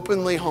was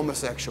openly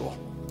homosexual.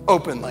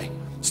 Openly.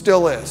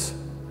 Still is.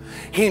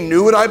 He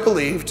knew what I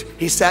believed.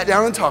 He sat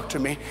down and talked to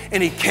me,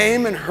 and he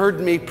came and heard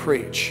me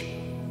preach.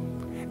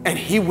 And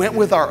he went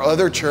with our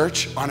other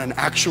church on an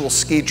actual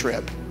ski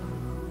trip.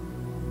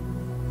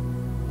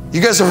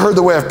 You guys have heard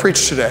the way I've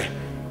preached today.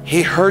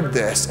 He heard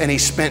this, and he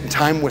spent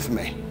time with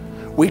me.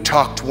 We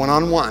talked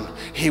one-on-one.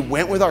 He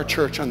went with our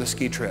church on the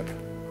ski trip.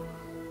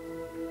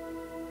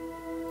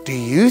 Do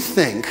you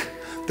think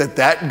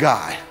that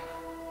guy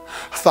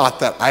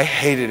thought that I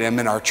hated him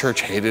and our church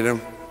hated him?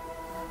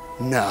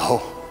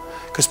 No,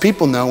 because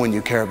people know when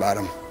you care about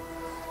him.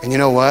 And you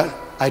know what?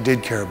 I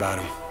did care about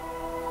him.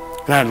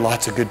 And I had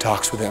lots of good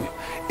talks with him.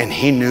 And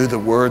he knew the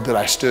word that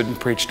I stood and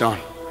preached on.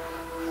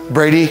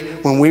 Brady,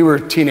 when we were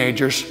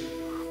teenagers,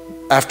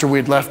 after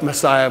we'd left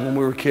Messiah when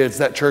we were kids,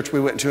 that church we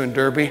went to in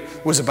Derby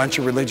was a bunch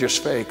of religious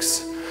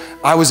fakes.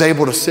 I was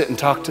able to sit and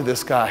talk to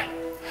this guy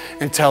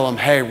and tell him,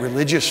 hey,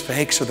 religious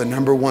fakes are the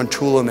 #1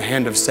 tool in the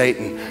hand of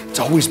Satan. It's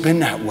always been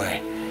that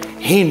way.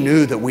 He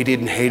knew that we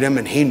didn't hate him,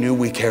 and he knew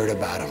we cared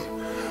about him.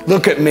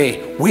 Look at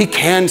me. We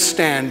can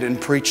stand and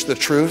preach the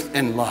truth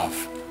in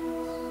love.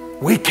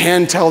 We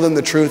can tell them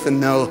the truth and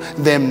know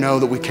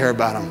that we care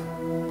about them.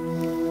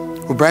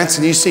 Well,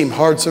 Branson, you seem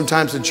hard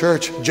sometimes in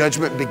church.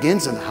 Judgment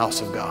begins in the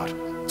house of God.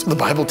 That's what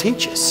the Bible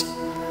teaches.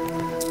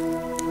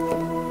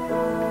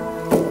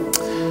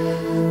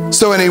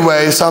 So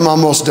anyways, I'm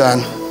almost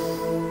done.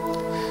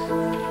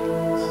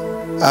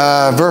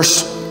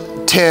 Verse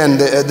 10,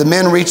 the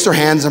men reached their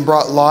hands and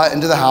brought Lot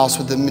into the house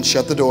with them and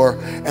shut the door.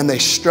 And they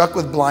struck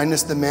with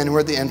blindness the men who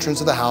were at the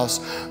entrance of the house,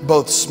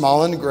 both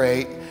small and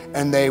great,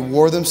 and they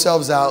wore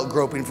themselves out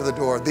groping for the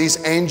door.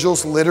 These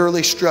angels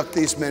literally struck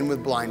these men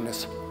with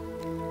blindness.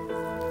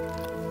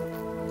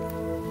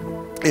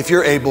 If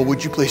you're able,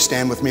 would you please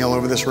stand with me all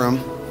over this room?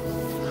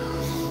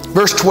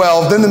 Verse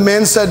 12, then the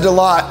men said to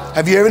Lot,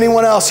 have you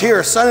anyone else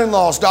here,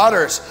 son-in-laws,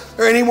 daughters,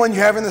 or anyone you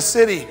have in the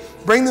city?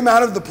 Bring them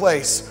out of the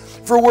place,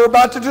 for we're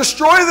about to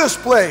destroy this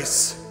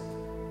place.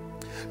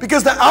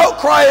 Because the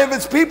outcry of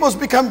its people has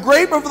become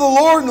great before the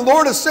Lord, and the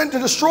Lord has sent to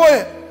destroy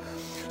it.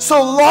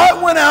 So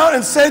Lot went out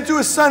and said to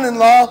his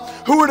son-in-law,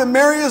 who were to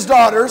marry his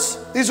daughters,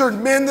 these are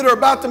men that are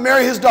about to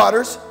marry his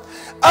daughters,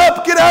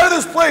 up, get out of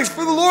this place,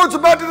 for the Lord's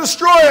about to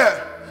destroy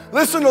it.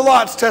 Listen to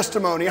Lot's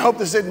testimony. I hope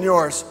this isn't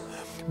yours.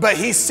 But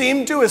he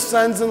seemed to his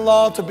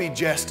sons-in-law to be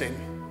jesting.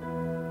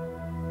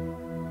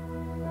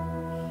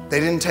 They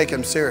didn't take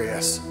him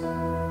serious.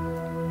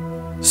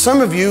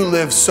 Some of you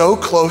live so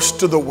close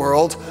to the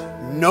world,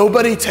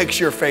 nobody takes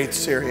your faith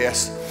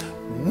serious.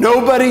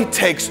 Nobody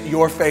takes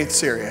your faith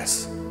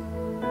serious.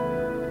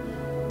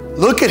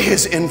 Look at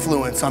his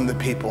influence on the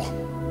people.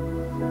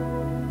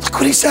 Look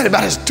what he said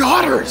about his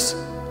daughters.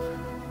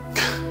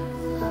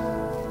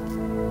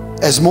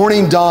 As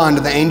morning dawned,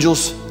 the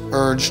angels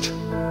urged,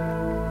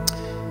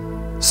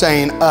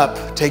 saying,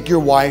 up, take your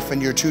wife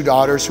and your 2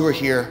 daughters who are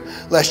here,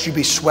 lest you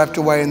be swept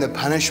away in the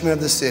punishment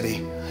of the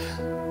city.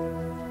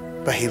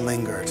 But he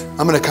lingered.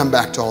 I'm going to come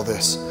back to all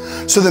this.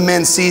 So the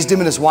men seized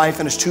him and his wife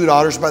and his 2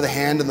 daughters by the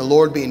hand, and the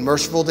Lord being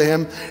merciful to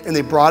him, and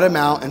they brought him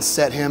out and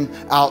set him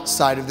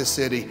outside of the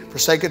city. For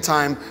sake of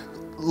time,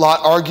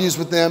 Lot argues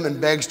with them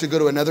and begs to go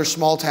to another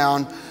small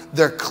town.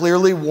 They're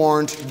clearly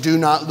warned, do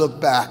not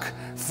look back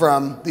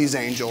from these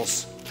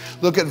angels.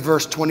 Look at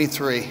verse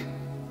 23.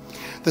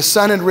 The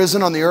sun had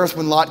risen on the earth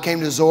when Lot came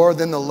to Zoar.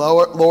 Then the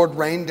Lord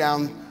rained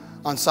down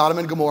on Sodom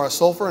and Gomorrah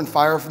sulfur and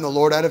fire from the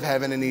Lord out of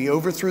heaven, and he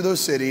overthrew those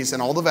cities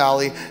and all the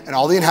valley and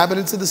all the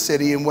inhabitants of the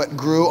city and what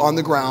grew on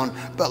the ground.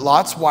 But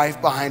Lot's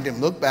wife behind him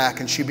looked back,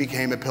 and she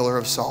became a pillar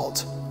of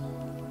salt.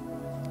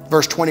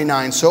 Verse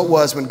 29, so it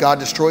was when God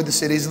destroyed the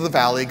cities of the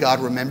valley, God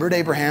remembered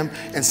Abraham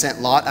and sent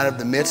Lot out of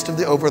the midst of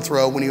the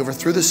overthrow when he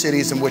overthrew the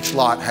cities in which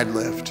Lot had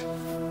lived.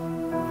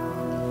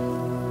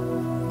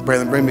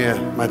 Braylon, bring me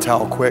my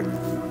towel quick.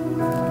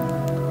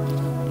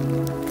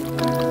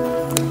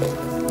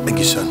 Thank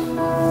you, son.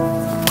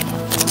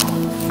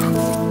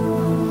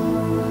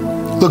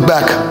 Look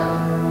back.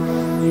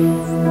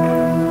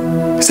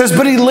 It says,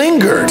 but he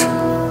lingered.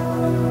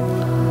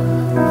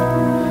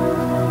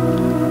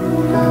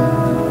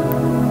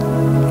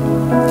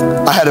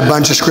 I had a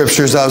bunch of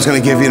scriptures I was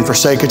going to give you, and for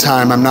sake of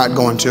time, I'm not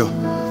going to.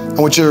 I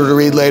want you to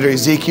read later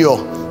Ezekiel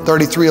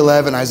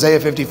 33:11, Isaiah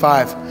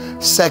 55,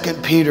 2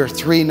 Peter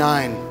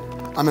 3:9.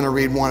 I'm going to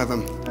read one of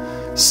them.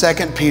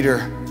 2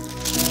 Peter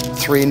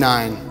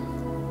 3:9,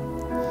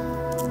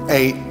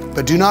 8.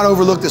 But do not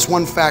overlook this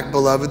one fact,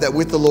 beloved, that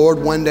with the Lord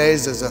 1 day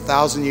is as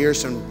 1,000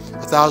 years, and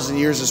 1,000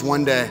 years is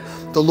 1 day.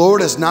 The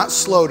Lord is not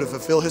slow to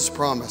fulfill his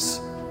promise.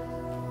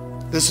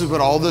 This is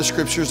what all the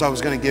scriptures I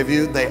was going to give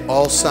you, they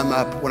all sum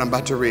up what I'm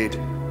about to read.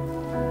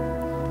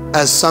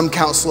 As some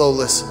count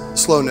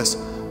slowness,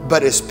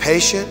 but is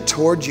patient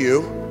toward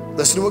you.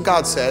 Listen to what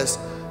God says.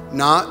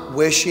 Not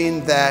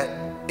wishing that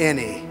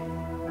any,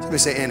 somebody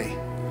say any.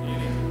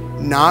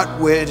 Not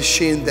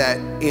wishing that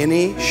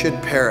any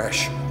should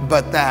perish,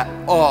 but that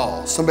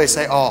all, somebody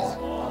say all.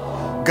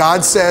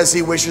 God says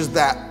he wishes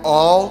that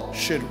all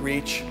should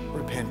reach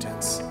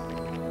repentance.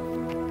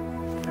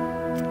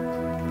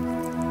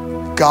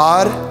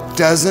 God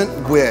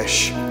doesn't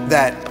wish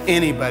that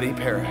anybody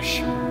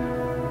perish.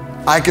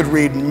 I could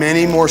read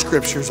many more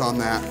scriptures on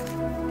that.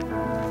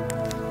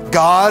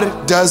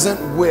 God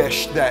doesn't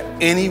wish that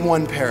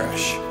anyone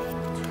perish.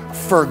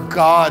 For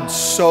God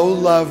so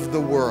loved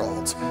the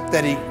world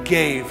that he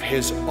gave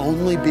his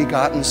only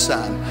begotten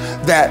Son,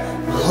 that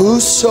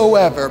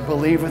whosoever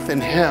believeth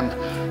in him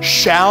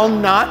shall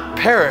not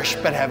perish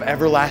but have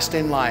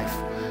everlasting life.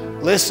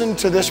 Listen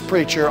to this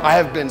preacher. I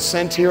have been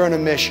sent here on a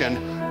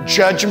mission.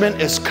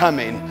 Judgment is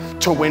coming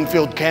to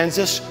Winfield,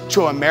 Kansas,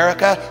 to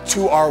America,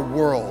 to our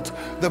world.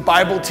 The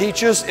Bible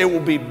teaches it will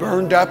be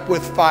burned up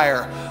with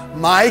fire.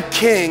 My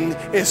King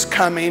is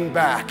coming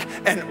back,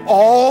 and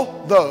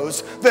all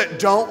those that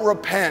don't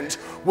repent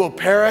will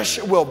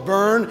perish, will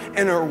burn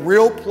in a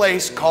real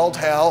place called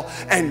hell.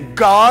 And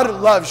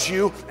God loves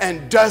you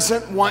and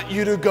doesn't want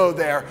you to go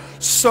there.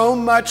 So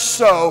much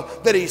so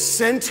that he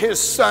sent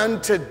his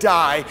son to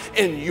die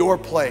in your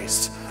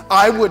place.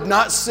 I would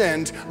not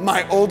send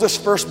my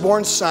oldest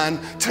firstborn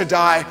son to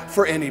die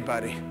for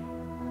anybody.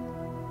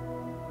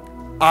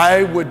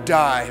 I would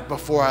die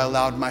before I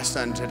allowed my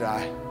son to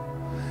die.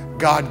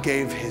 God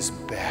gave his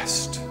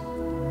best.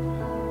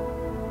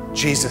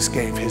 Jesus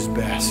gave his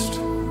best.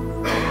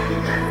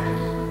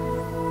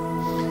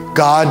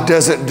 God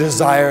doesn't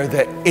desire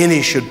that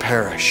any should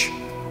perish.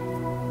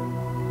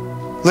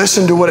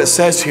 Listen to what it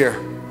says here.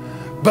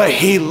 But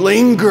he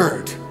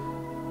lingered.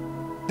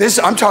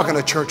 I'm talking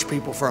to church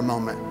people for a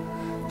moment.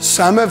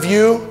 Some of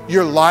you,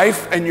 your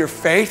life and your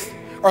faith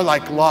are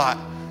like Lot.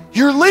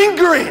 You're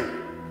lingering.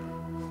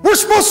 We're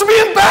supposed to be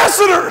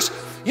ambassadors.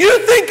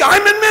 You think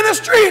I'm in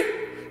ministry?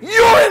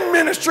 You're in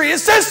ministry. It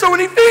says so in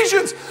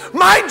Ephesians.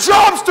 My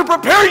job's to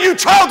prepare you,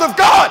 child of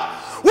God.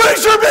 What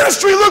does your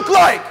ministry look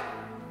like?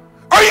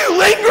 Are you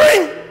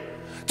lingering?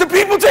 Do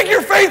people take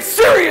your faith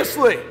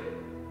seriously?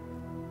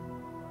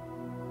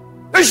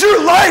 Does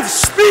your life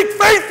speak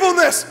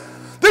faithfulness?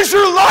 Does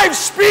your life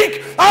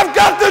speak, I've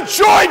got the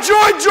joy,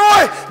 joy,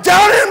 joy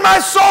down in my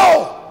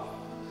soul?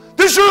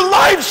 Does your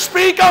life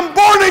speak, I'm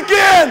born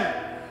again?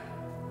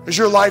 Does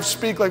your life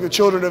speak like the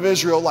children of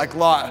Israel, like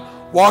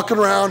Lot? Walking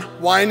around,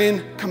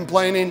 whining,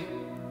 complaining,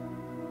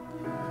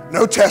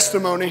 no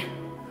testimony,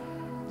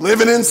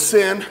 living in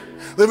sin,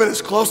 living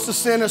as close to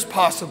sin as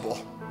possible.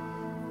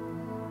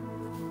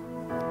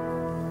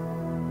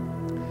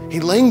 He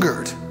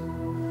lingered.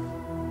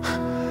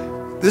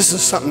 This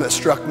is something that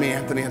struck me,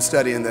 Anthony, in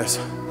studying this.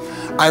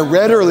 I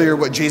read earlier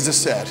what Jesus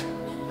said.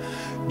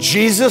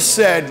 Jesus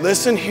said,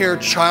 listen here,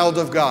 child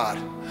of God.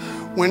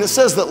 When it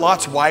says that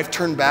Lot's wife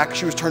turned back,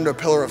 she was turned to a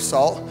pillar of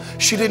salt,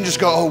 she didn't just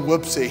go, oh,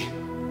 whoopsie.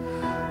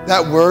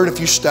 That word, if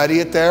you study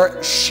it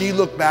there, she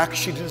looked back,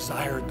 she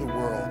desired the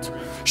world.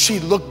 She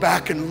looked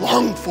back and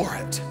longed for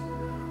it.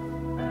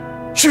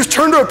 She was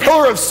turned to a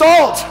pillar of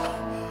salt.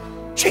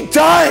 She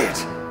died.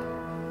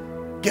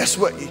 Guess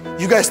what?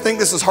 You guys think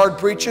this is hard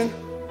preaching?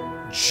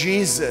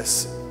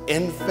 Jesus,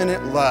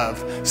 infinite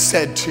love,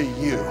 said to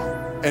you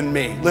and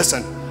me,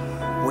 listen,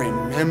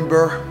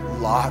 remember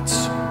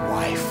Lot's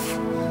wife.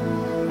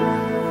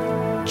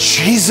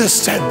 Jesus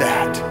said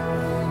that.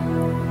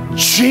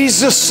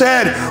 Jesus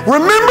said,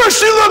 remember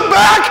she looked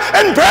back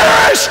and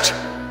perished.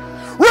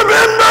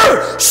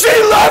 Remember, she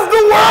loved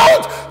the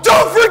world.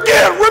 Don't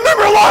forget,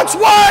 remember Lot's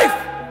wife.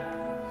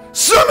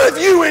 Some of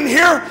you in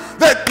here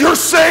that you're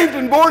saved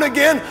and born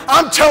again,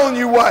 I'm telling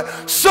you what,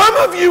 some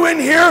of you in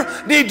here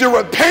need to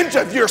repent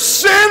of your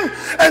sin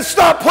and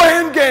stop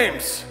playing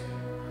games.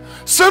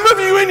 Some of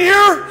you in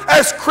here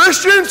as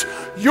Christians,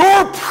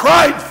 you're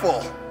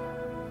prideful.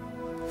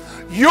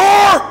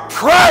 You're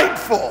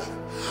prideful.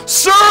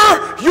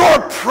 Sir,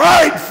 you're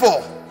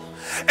prideful.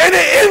 And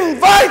it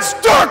invites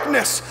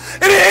darkness.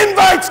 And it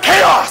invites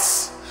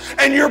chaos.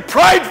 And you're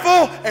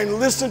prideful. And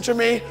listen to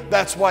me,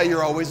 that's why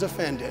you're always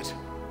offended.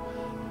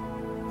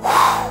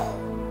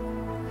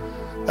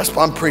 Whew. That's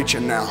why I'm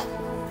preaching now.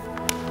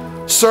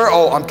 Sir,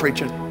 I'm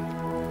preaching.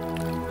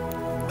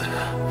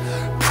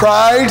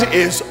 Pride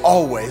is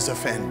always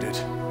offended.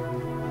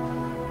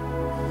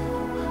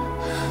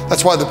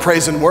 That's why the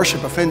praise and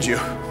worship offends you.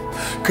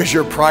 Because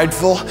you're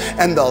prideful,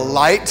 and the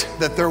light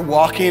that they're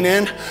walking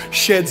in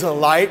sheds a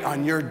light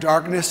on your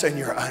darkness and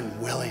your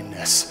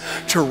unwillingness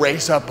to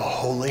raise up a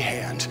holy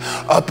hand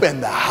up in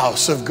the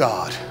house of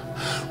God.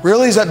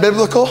 Really? Is that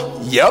biblical?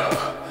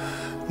 Yep.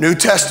 New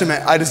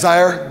Testament,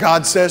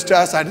 God says to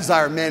us, I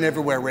desire men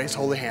everywhere raise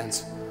holy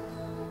hands.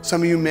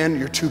 Some of you men,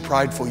 you're too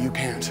prideful, you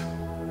can't.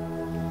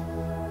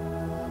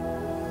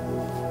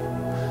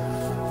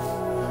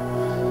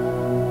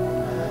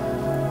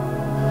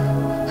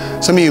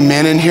 Some of you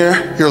men in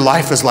here, your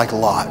life is like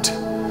Lot.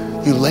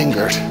 You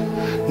lingered.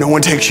 No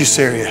one takes you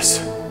serious.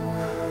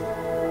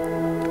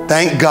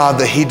 Thank God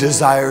that he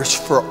desires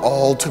for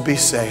all to be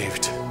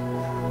saved.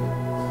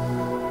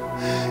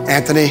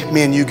 Anthony,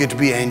 me and you get to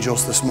be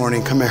angels this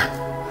morning. Come here.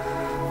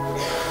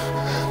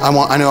 I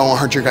know I won't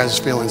hurt your guys'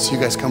 feelings. You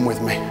guys come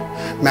with me.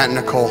 Matt and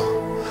Nicole.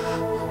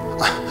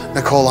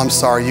 Nicole, I'm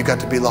sorry. You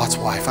got to be Lot's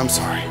wife. I'm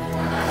sorry.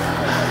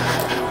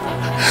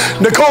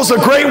 Nicole's a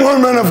great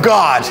woman of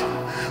God.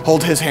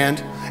 Hold his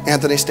hand.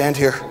 Anthony, stand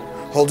here.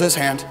 Hold his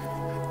hand.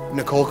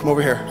 Nicole, come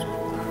over here.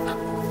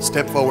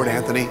 Step forward,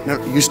 Anthony.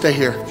 No, you stay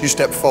here. You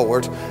step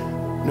forward.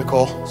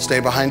 Nicole, stay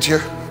behind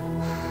here.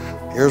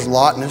 Here's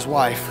Lot and his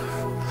wife.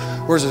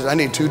 Where's his? I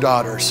need 2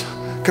 daughters.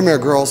 Come here,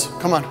 girls.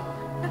 Come on.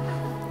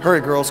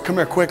 Hurry, girls. Come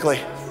here quickly.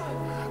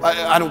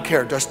 I don't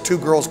care. Just 2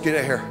 girls. Get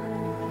it here.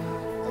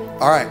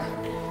 All right.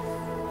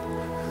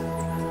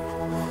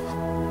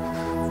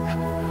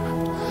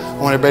 I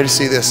want everybody to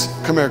see this.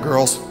 Come here,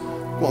 girls.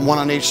 One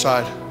on each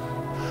side.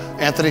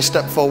 Anthony,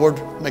 step forward.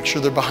 Make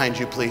sure they're behind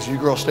you, please. You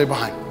girls, stay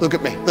behind. Look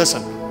at me.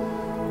 Listen.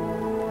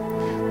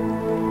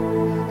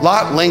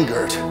 Lot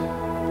lingered.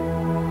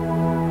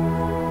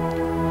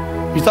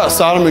 You thought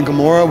Sodom and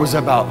Gomorrah was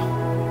about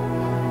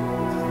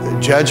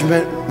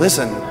Judgment,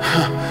 listen,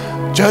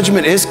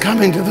 judgment is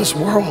coming to this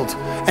world,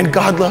 and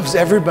God loves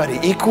everybody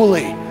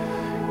equally.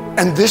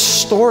 And this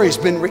story's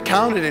been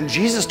recounted, and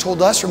Jesus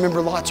told us,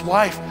 remember Lot's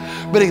wife,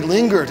 but he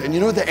lingered. And you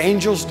know what the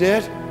angels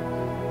did?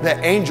 The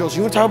angels,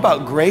 you want to talk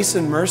about grace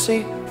and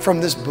mercy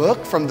from this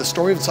book, from the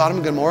story of Sodom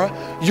and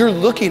Gomorrah? You're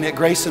looking at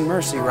grace and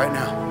mercy right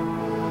now.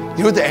 You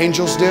know what the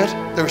angels did?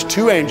 There was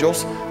 2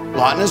 angels,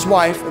 Lot and his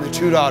wife, and the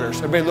 2 daughters.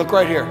 Everybody look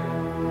right here.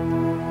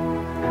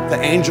 The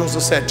angels,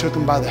 it said, took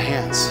them by the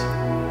hands.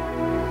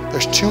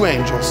 There's 2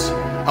 angels.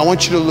 I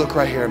want you to look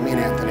right here at me and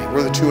Anthony.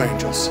 We're the 2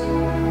 angels.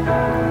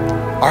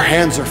 Our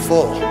hands are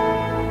full.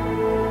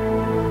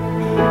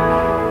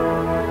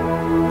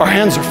 Our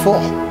hands are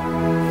full.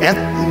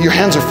 Your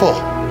hands are full.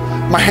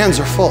 My hands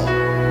are full.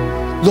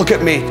 Look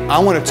at me. I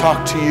want to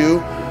talk to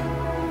you.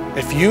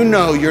 If you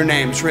know your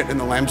name's written in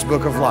the Lamb's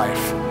Book of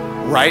Life,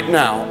 right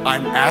now,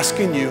 I'm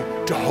asking you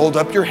to hold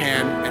up your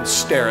hand and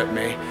stare at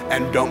me,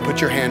 and don't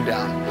put your hand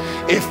down.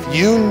 If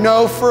you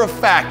know for a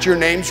fact your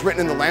name's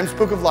written in the Lamb's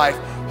Book of Life,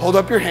 hold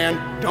up your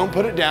hand, don't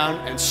put it down,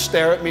 and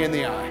stare at me in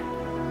the eye.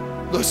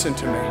 Listen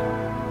to me.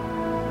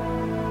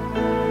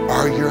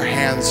 Are your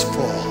hands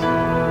full?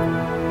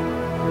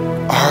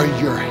 Are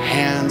your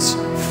hands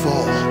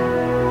full?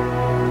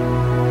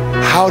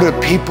 How do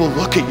people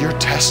look at your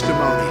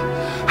testimony?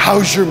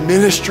 How's your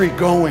ministry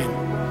going?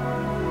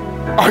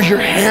 Are your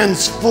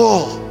hands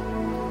full?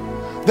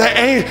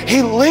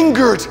 He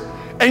lingered.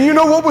 And you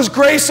know what was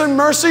grace and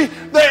mercy?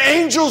 The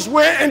angels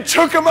went and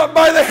took him up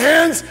by the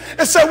hands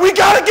and said, we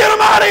got to get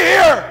him out of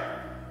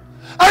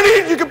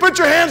here. You can put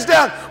your hands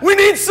down. We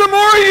need some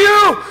more of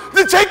you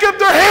to take up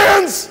their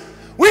hands.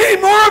 We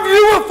need more of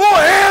you with full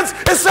hands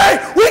and say,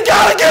 we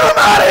got to get him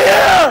out of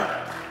here.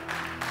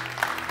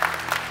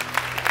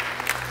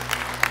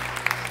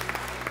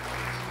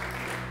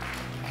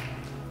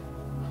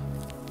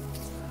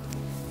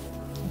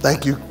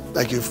 Thank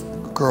you,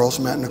 girls,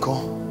 Matt and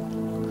Nicole.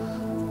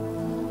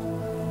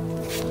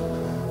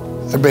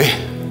 Everybody,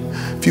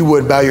 if you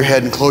would, bow your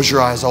head and close your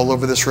eyes all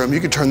over this room. You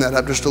can turn that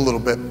up just a little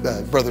bit,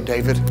 Brother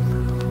David.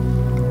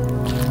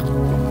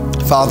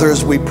 Father,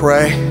 as we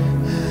pray,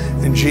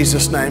 in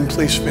Jesus' name,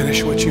 please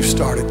finish what you've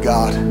started,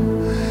 God.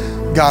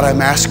 God,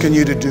 I'm asking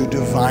you to do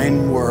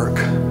divine work.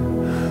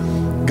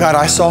 God,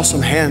 I saw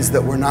some hands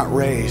that were not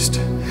raised.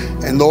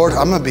 And Lord,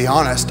 I'm gonna be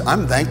honest,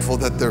 I'm thankful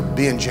that they're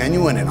being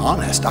genuine and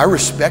honest. I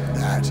respect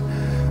that.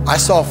 I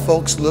saw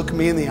folks look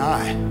me in the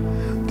eye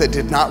that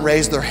did not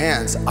raise their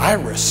hands. I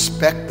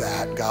respect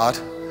that, God.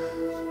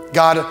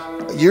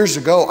 God, years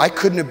ago, I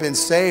couldn't have been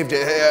saved.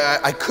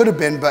 I could have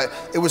been, but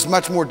it was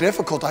much more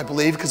difficult, I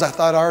believe, because I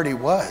thought I already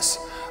was.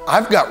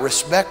 I've got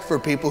respect for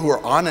people who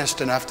are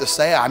honest enough to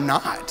say I'm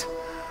not.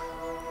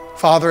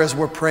 Father, as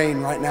we're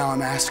praying right now,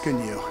 I'm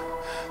asking you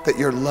that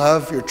your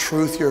love, your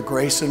truth, your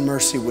grace and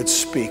mercy would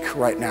speak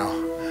right now.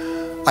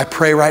 I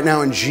pray right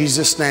now in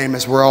Jesus' name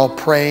as we're all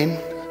praying,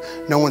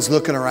 no one's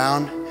looking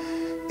around.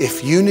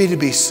 If you need to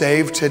be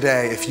saved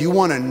today, if you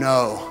want to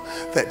know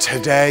that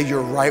today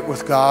you're right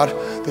with God,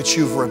 that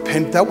you've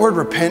repented. That word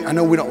repent, I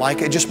know we don't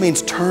like it. It just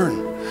means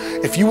turn.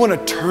 If you want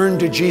to turn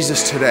to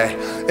Jesus today,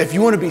 if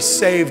you want to be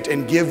saved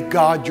and give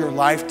God your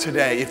life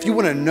today, if you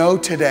want to know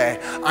today,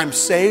 I'm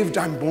saved,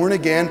 I'm born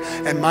again,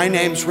 and my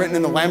name's written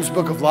in the Lamb's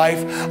Book of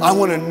Life. I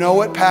want to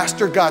know it,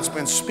 Pastor. God's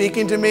been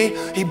speaking to me.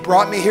 He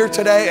brought me here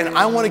today, and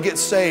I want to get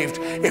saved.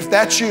 If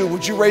that's you,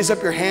 would you raise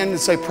up your hand and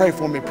say, pray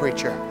for me,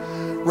 preacher?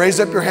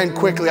 Raise up your hand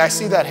quickly. I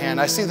see that hand.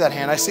 I see that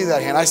hand. I see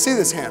that hand. I see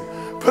this hand.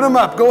 Put them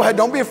up. Go ahead.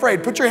 Don't be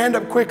afraid. Put your hand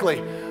up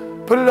quickly.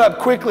 Put it up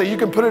quickly. You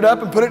can put it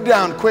up and put it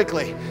down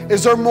quickly.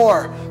 Is there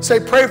more? Say,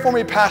 pray for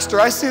me, Pastor.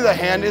 I see the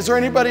hand. Is there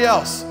anybody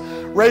else?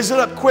 Raise it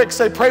up quick.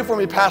 Say, pray for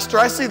me, Pastor.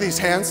 I see these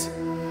hands.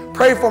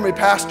 Pray for me,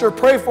 Pastor.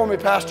 Pray for me,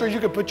 Pastor. You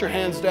can put your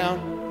hands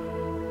down.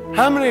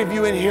 How many of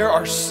you in here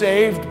are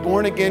saved,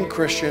 born-again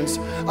Christians?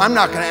 I'm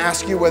not going to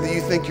ask you whether you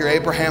think you're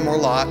Abraham or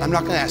Lot. I'm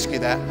not going to ask you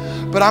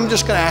that. But I'm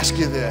just going to ask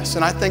you this,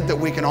 and I think that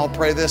we can all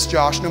pray this,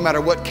 Josh, no matter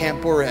what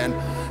camp we're in.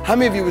 How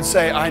many of you would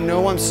say, I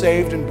know I'm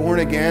saved and born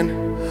again,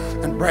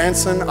 and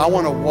Branson, I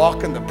want to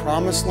walk in the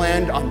promised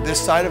land on this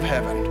side of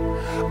heaven.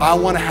 I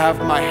want to have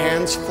my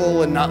hands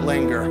full and not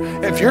linger.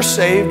 If you're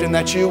saved and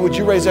that's you, would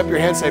you raise up your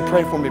hand and say,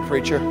 pray for me,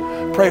 preacher.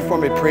 Pray for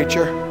me,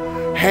 preacher.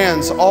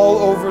 Hands all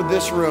over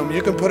this room.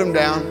 You can put them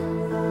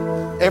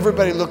down.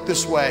 Everybody look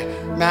this way.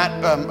 Matt,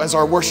 as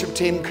our worship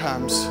team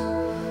comes,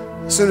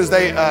 as soon as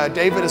they,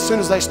 David, as soon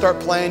as they start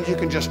playing, you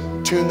can just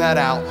tune that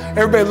out.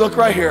 Everybody look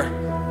right here.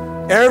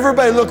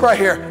 Everybody look right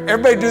here.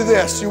 Everybody do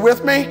this. You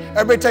with me?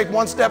 Everybody take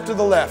one step to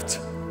the left.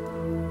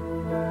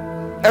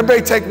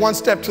 Everybody take one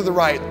step to the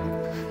right.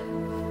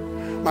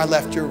 My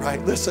left, your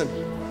right. Listen.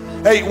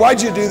 Hey,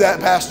 why'd you do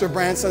that, Pastor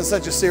Branson?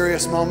 Such a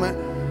serious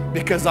moment.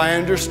 Because I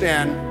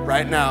understand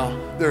right now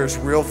there's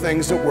real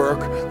things at work,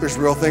 there's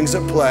real things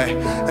at play.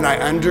 And I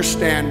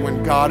understand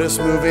when God is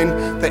moving,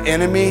 the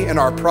enemy and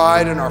our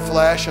pride and our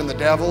flesh and the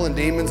devil and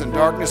demons and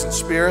darkness and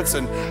spirits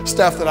and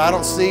stuff that I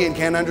don't see and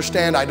can't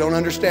understand, I don't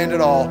understand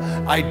at all.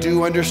 I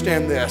do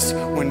understand this.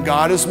 When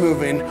God is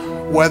moving,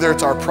 whether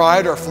it's our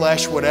pride or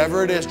flesh,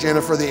 whatever it is,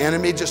 Jennifer, the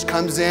enemy just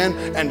comes in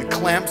and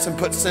clamps and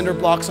puts cinder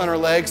blocks on our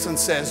legs and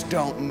says,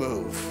 don't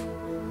move.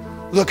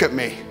 Look at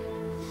me.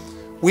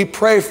 We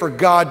pray for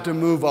God to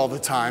move all the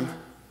time.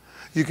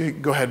 You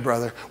can go ahead,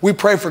 brother. We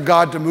pray for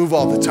God to move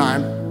all the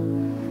time.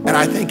 And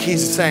I think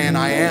he's saying,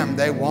 I am,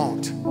 they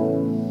won't.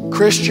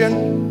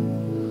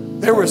 Christian,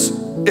 there was,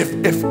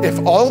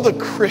 if all the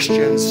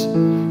Christians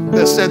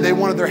that said they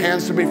wanted their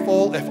hands to be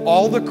full, if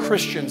all the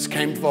Christians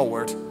came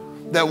forward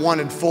that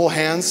wanted full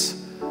hands,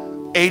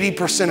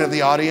 80% of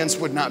the audience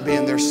would not be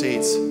in their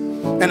seats.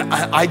 And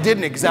I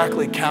didn't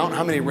exactly count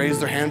how many raised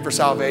their hand for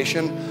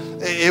salvation.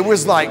 It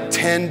was like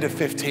 10 to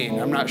 15,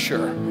 I'm not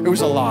sure. It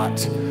was a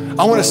lot.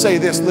 I want to say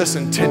this,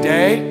 listen,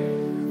 today,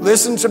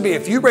 listen to me.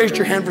 If you raised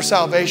your hand for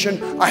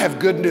salvation, I have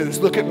good news.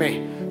 Look at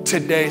me.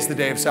 Today's the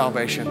day of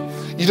salvation.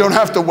 You don't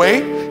have to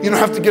wait. You don't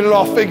have to get it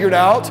all figured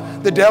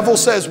out. The devil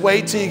says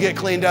wait till you get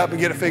cleaned up and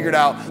get it figured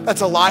out.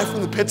 That's a lie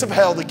from the pits of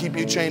hell to keep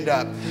you chained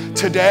up.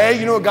 Today,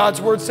 you know what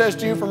God's word says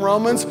to you from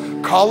Romans?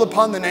 Call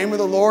upon the name of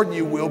the Lord and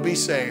you will be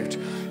saved.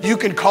 You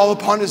can call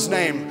upon his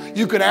name.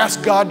 You can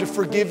ask God to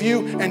forgive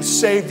you and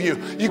save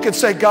you. You can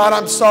say, God,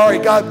 I'm sorry.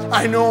 God,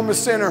 I know I'm a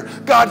sinner.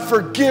 God,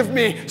 forgive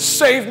me.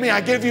 Save me.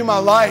 I give you my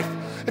life.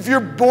 If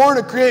you're born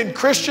a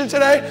Christian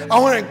today, I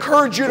want to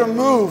encourage you to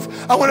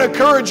move. I want to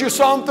encourage you,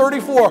 Psalm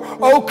 34.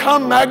 Oh,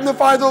 come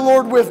magnify the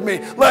Lord with me.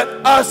 Let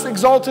us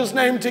exalt his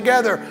name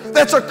together.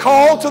 That's a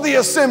call to the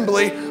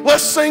assembly.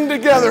 Let's sing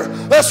together.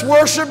 Let's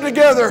worship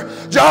together.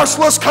 Josh,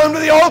 let's come to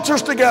the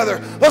altars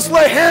together. Let's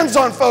lay hands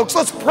on folks.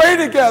 Let's pray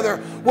together.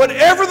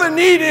 Whatever the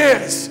need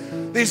is,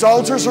 these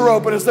altars are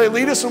open as they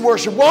lead us in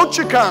worship. Won't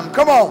you come?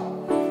 Come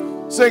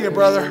on. Sing it,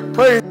 brother.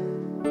 Praise